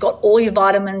that's got all your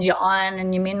vitamins, your iron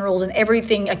and your minerals and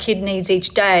everything a kid needs each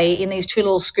day in these 2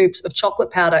 little scoops of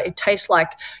chocolate powder. It tastes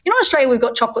like, in Australia, we've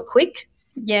got Chocolate Quick.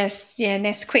 Yes,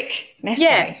 Nesquik.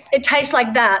 Yeah, it tastes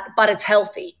like that, but it's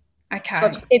healthy. Okay.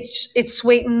 So it's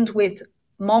sweetened with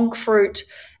monk fruit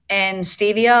and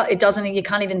stevia. You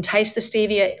can't even taste the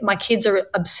stevia. My kids are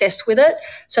obsessed with it.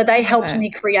 So they helped me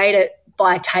create it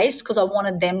by taste because I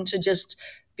wanted them to just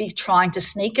be trying to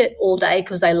sneak it all day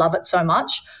because they love it so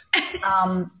much.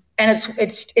 And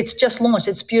it's just launched.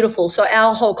 It's beautiful. So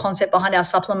our whole concept behind our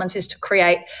supplements is to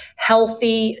create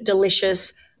healthy,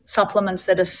 delicious supplements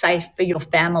that are safe for your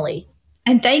family,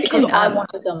 And they because can I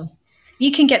wanted them.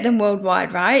 you can get them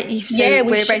worldwide, right? Yeah, So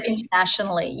we we're ship based.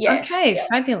 internationally. Yes. Okay,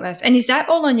 fabulous. And is that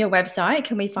all on your website?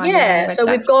 Can we find it on your Yeah, so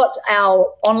website? we've got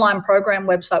our online program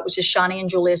website, which is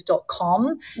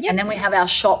sharnyandjulius.com. Yep. And then we have our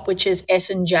shop, which is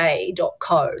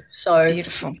sandj.co. So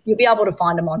Beautiful. you'll be able to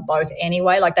find them on both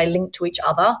anyway, like they link to each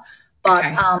other. But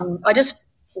Okay.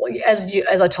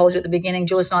 as I told you at the beginning,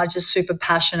 Julius and I are just super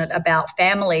passionate about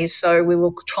families. So we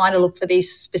were trying to look for these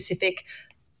specific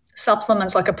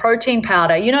supplements, like a protein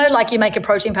powder. You know, like you make a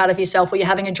protein powder for yourself or you're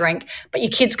having a drink, but your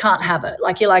kids can't have it.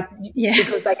 Like you're like, Yeah.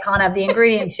 because they can't have the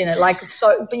ingredients in it. Like it's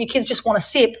so, but your kids just want to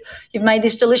sip. You've made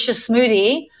this delicious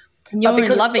smoothie, And but you're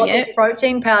because it's loving got this it.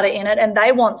 protein powder in it and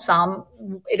they want some,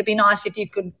 it'd be nice if you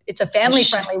could, it's a family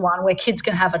Just, friendly one where kids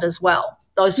can have it as well.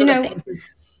 Those you sort of know, things.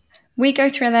 we go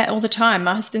through that all the time.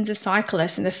 My husband's a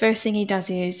cyclist, and the first thing he does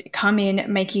is come in,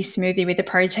 make his smoothie with the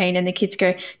protein, and the kids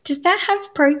go, "Does that have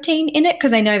protein in it?"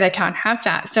 Because they know they can't have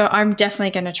that. So I'm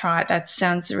definitely going to try it. That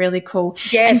sounds really cool.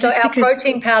 Yeah, And so just our because,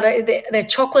 protein powder, they're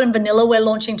chocolate and vanilla. We're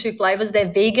launching 2 flavors.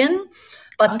 They're vegan,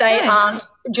 but they okay. aren't.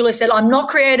 Julia said, I'm not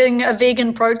creating a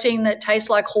vegan protein that tastes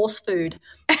like horse food.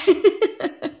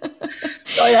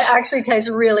 So they actually taste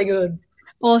really good.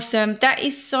 Awesome. That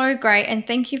is so great. And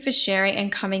thank you for sharing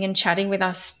and coming and chatting with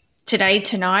us today,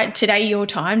 tonight, today, your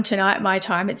time, tonight, my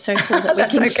time. It's so cool that we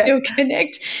That's can okay. still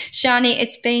connect.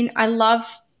 Sharny,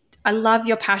 I love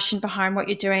your passion behind what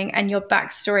you're doing, and your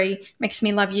backstory makes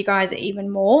me love you guys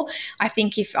even more. I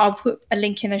think if I'll put a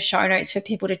link in the show notes for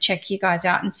people to check you guys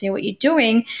out and see what you're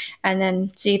doing, and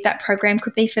then see if that program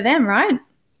could be for them, right?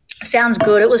 Sounds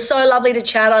good. It was so lovely to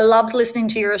chat. I loved listening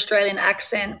to your Australian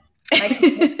accent. It makes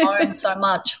me miss home so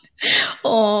much.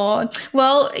 Oh,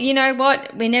 well, you know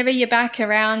what? Whenever you're back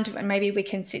around, maybe we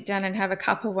can sit down and have a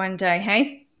cuppa one day,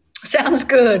 hey? Sounds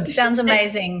good. Sounds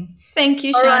amazing. Thank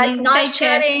you, All right. Sharny. Take Nice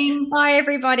care. chatting. Bye,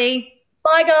 everybody.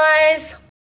 Bye, guys.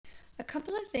 A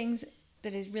Couple of things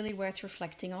that is really worth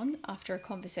reflecting on after a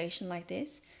conversation like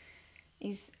this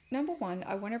is number one,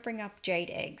 I want to bring up jade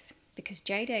eggs, because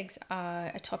jade eggs are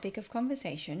a topic of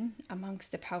conversation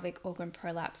amongst the pelvic organ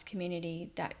prolapse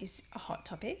community. That is a hot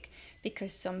topic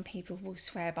because some people will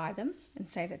swear by them and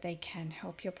say that they can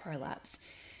help your prolapse.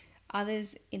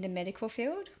 Others in the medical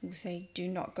field will say do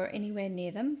not go anywhere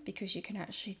near them because you can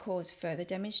actually cause further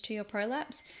damage to your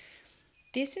prolapse.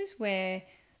 This is where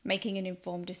making an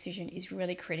informed decision is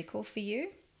really critical for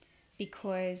you,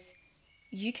 because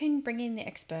you can bring in the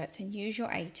experts and use your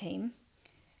A team.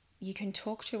 You can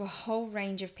talk to a whole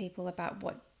range of people about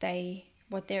what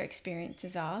their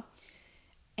experiences are,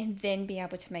 and then be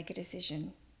able to make a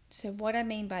decision. So what I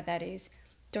mean by that is,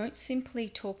 don't simply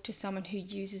talk to someone who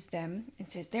uses them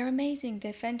and says they're amazing,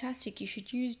 they're fantastic, you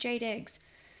should use jade eggs,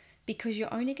 because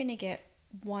you're only going to get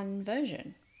one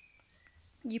version.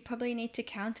 You probably need to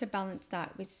counterbalance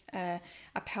that with a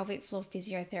pelvic floor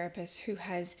physiotherapist who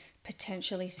has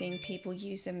potentially seen people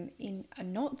use them in a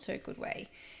not so good way,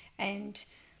 and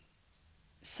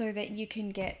so that you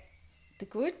can get the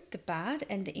good, the bad,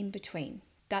 and the in between.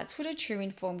 That's what a true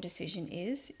informed decision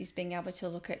is being able to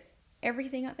look at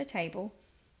everything at the table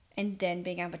and then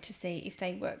being able to see if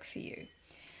they work for you.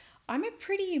 I'm a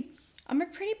pretty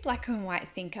black and white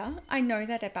thinker. I know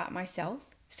that about myself.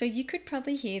 So you could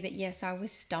probably hear that, yes, I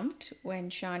was stumped when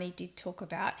Sharny did talk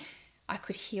about I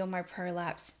could heal my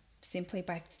prolapse simply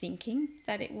by thinking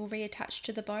that it will reattach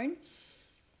to the bone.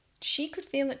 She could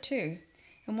feel it too.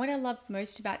 And what I loved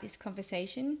most about this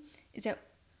conversation is that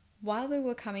while we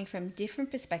were coming from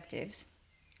different perspectives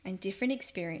and different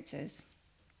experiences,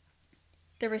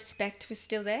 the respect was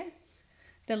still there.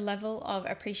 The level of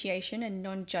appreciation and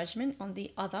non-judgment on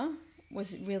the other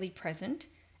was really present.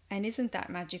 And isn't that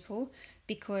magical?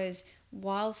 Because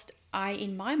whilst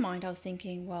in my mind, I was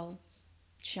thinking, well,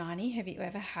 Sharny, have you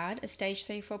ever had a stage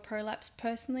 3-4 prolapse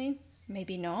personally?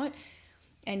 Maybe not.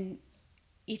 And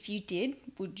if you did,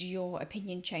 would your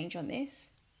opinion change on this?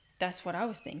 That's what I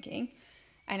was thinking.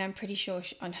 And I'm pretty sure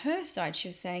on her side, she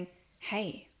was saying,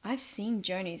 hey, I've seen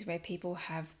journeys where people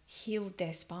have healed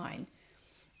their spine,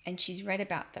 and she's read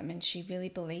about them and she really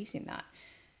believes in that.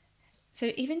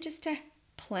 So even just to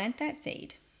plant that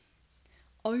seed,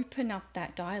 open up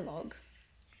that dialogue,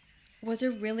 was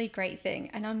a really great thing.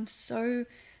 And I'm so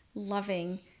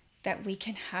loving that we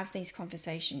can have these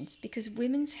conversations, because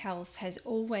women's health has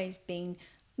always been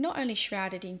not only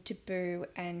shrouded in taboo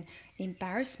and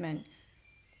embarrassment,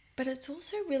 but it's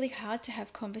also really hard to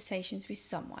have conversations with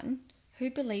someone who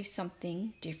believes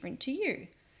something different to you.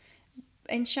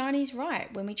 And Shani's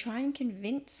right. When we try and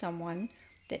convince someone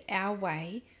that our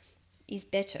way is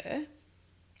better,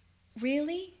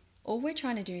 really, all we're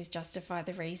trying to do is justify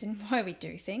the reason why we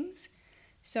do things.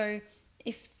 So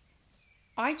if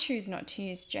I choose not to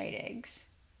use jade eggs,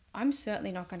 I'm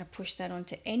certainly not going to push that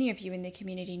onto any of you in the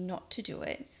community not to do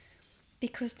it,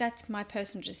 because that's my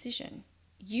personal decision.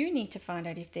 You need to find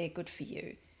out if they're good for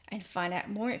you and find out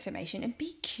more information and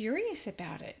be curious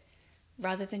about it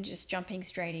rather than just jumping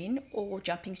straight in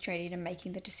and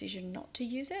making the decision not to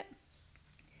use it.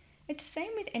 It's the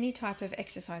same with any type of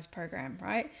exercise program,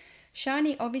 right?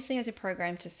 Sharny obviously has a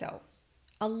program to sell.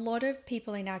 A lot of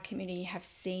people in our community have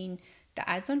seen the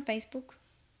ads on Facebook,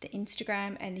 the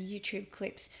Instagram, and the YouTube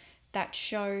clips that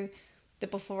show the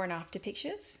before and after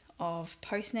pictures of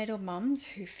postnatal mums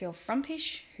who feel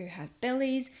frumpish, who have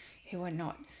bellies, who are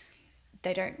not,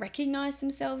 they don't recognize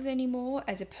themselves anymore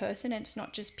as a person, and it's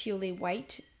not just purely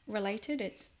weight related,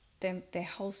 it's them, their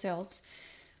whole selves.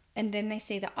 And then they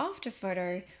see the after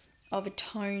photo of a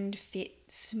toned, fit,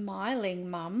 smiling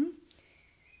mum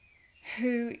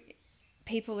who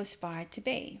people aspire to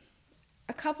be.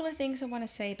 A couple of things I want to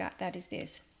say about that is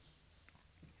this: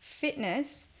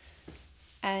 fitness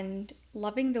and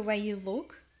loving the way you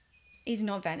look is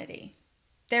not vanity.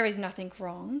 There is nothing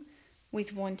wrong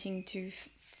with wanting to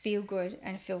feel good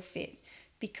and feel fit,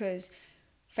 because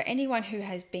for anyone who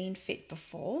has been fit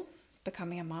before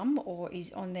becoming a mum or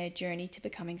is on their journey to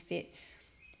becoming fit,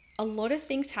 a lot of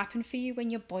things happen for you when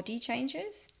your body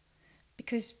changes,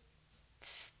 because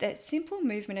that simple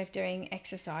movement of doing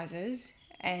exercises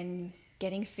and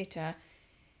getting fitter,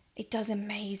 it does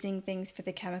amazing things for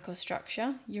the chemical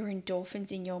structure. Your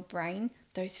endorphins in your brain,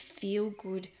 those feel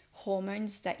good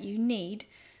hormones that you need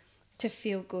to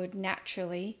feel good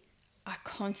naturally, are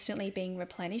constantly being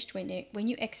replenished when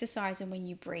you exercise and when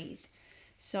you breathe.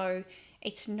 So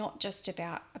it's not just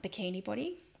about a bikini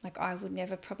body. Like, I would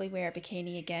never probably wear a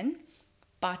bikini again,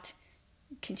 but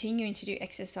continuing to do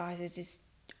exercises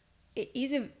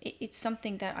it's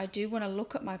something that I do want to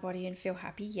look at my body and feel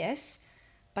happy, yes,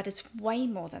 but it's way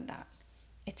more than that.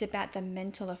 It's about the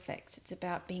mental effects. It's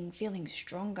about feeling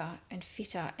stronger and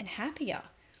fitter and happier.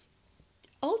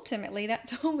 Ultimately,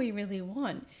 that's all we really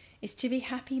want, is to be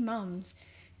happy mums,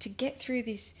 to get through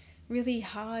this really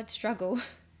hard struggle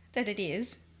that it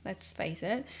is, let's face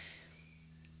it,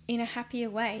 in a happier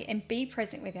way, and be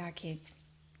present with our kids.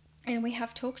 And we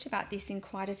have talked about this in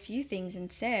quite a few things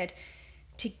and said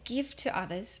to give to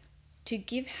others, to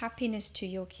give happiness to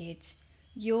your kids,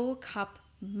 your cup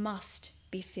must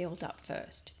be filled up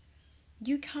first.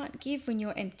 You can't give when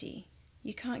you're empty.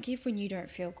 You can't give when you don't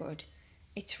feel good.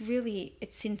 It's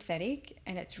synthetic,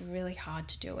 and it's really hard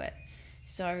to do it.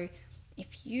 So if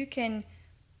you can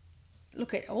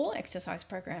look at all exercise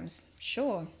programs,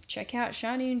 sure, check out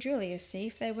Sharny and Julia, see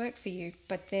if they work for you,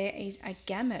 but there is a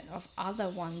gamut of other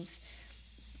ones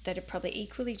that are probably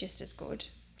equally just as good.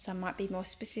 Some might be more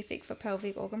specific for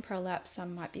pelvic organ prolapse,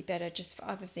 some might be better just for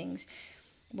other things.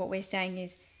 What we're saying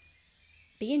is,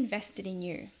 be invested in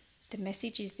you. The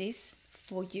message is this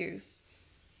for you.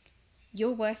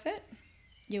 You're worth it.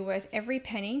 You're worth every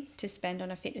penny to spend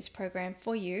on a fitness program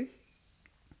for you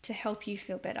to help you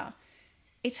feel better.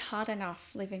 It's hard enough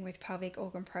living with pelvic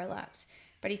organ prolapse,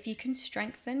 but if you can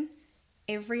strengthen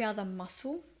every other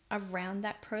muscle around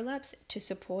that prolapse to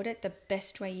support it the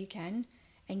best way you can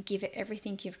and give it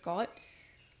everything you've got,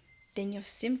 then your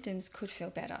symptoms could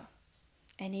feel better.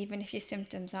 And even if your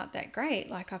symptoms aren't that great,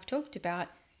 like I've talked about,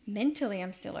 mentally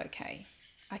I'm still okay.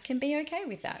 I can be okay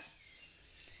with that.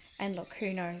 And look,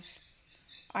 who knows?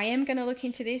 I am going to look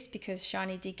into this because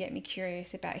Sharny did get me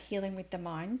curious about healing with the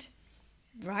mind.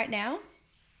 Right now,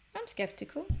 I'm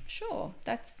skeptical. Sure,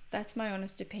 that's my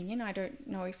honest opinion. I don't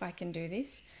know if I can do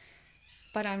this,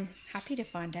 but I'm happy to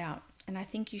find out, and I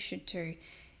think you should too.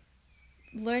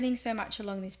 Learning so much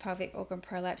along this pelvic organ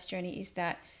prolapse journey is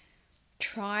that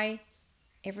try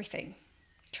everything.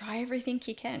 Try everything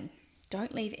you can.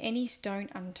 Don't leave any stone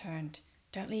unturned.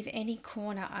 Don't leave any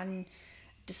corner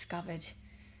undiscovered,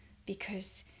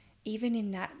 because even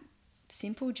in that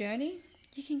simple journey,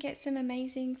 you can get some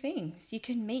amazing things. You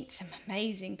can meet some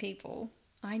amazing people.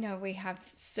 I know we have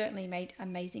certainly made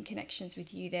amazing connections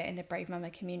with you there in the Brave Mama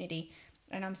community,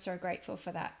 and I'm so grateful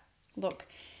for that. Look,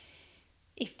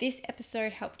 if this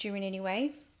episode helped you in any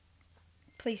way,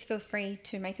 please feel free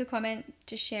to make a comment,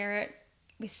 to share it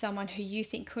with someone who you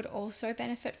think could also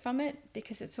benefit from it,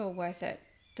 because it's all worth it.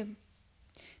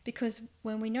 Because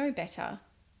when we know better,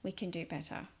 we can do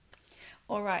better.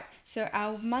 All right, so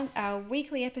our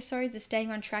weekly episodes are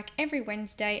staying on track every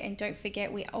Wednesday, and don't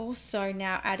forget we also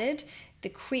now added the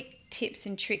quick tips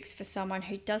and tricks for someone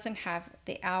who doesn't have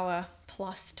the hour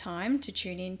plus time to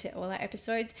tune in to all our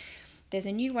episodes. There's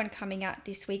a new one coming out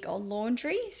this week on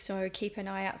laundry, so keep an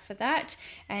eye out for that.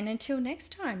 And until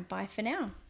next time, bye for now.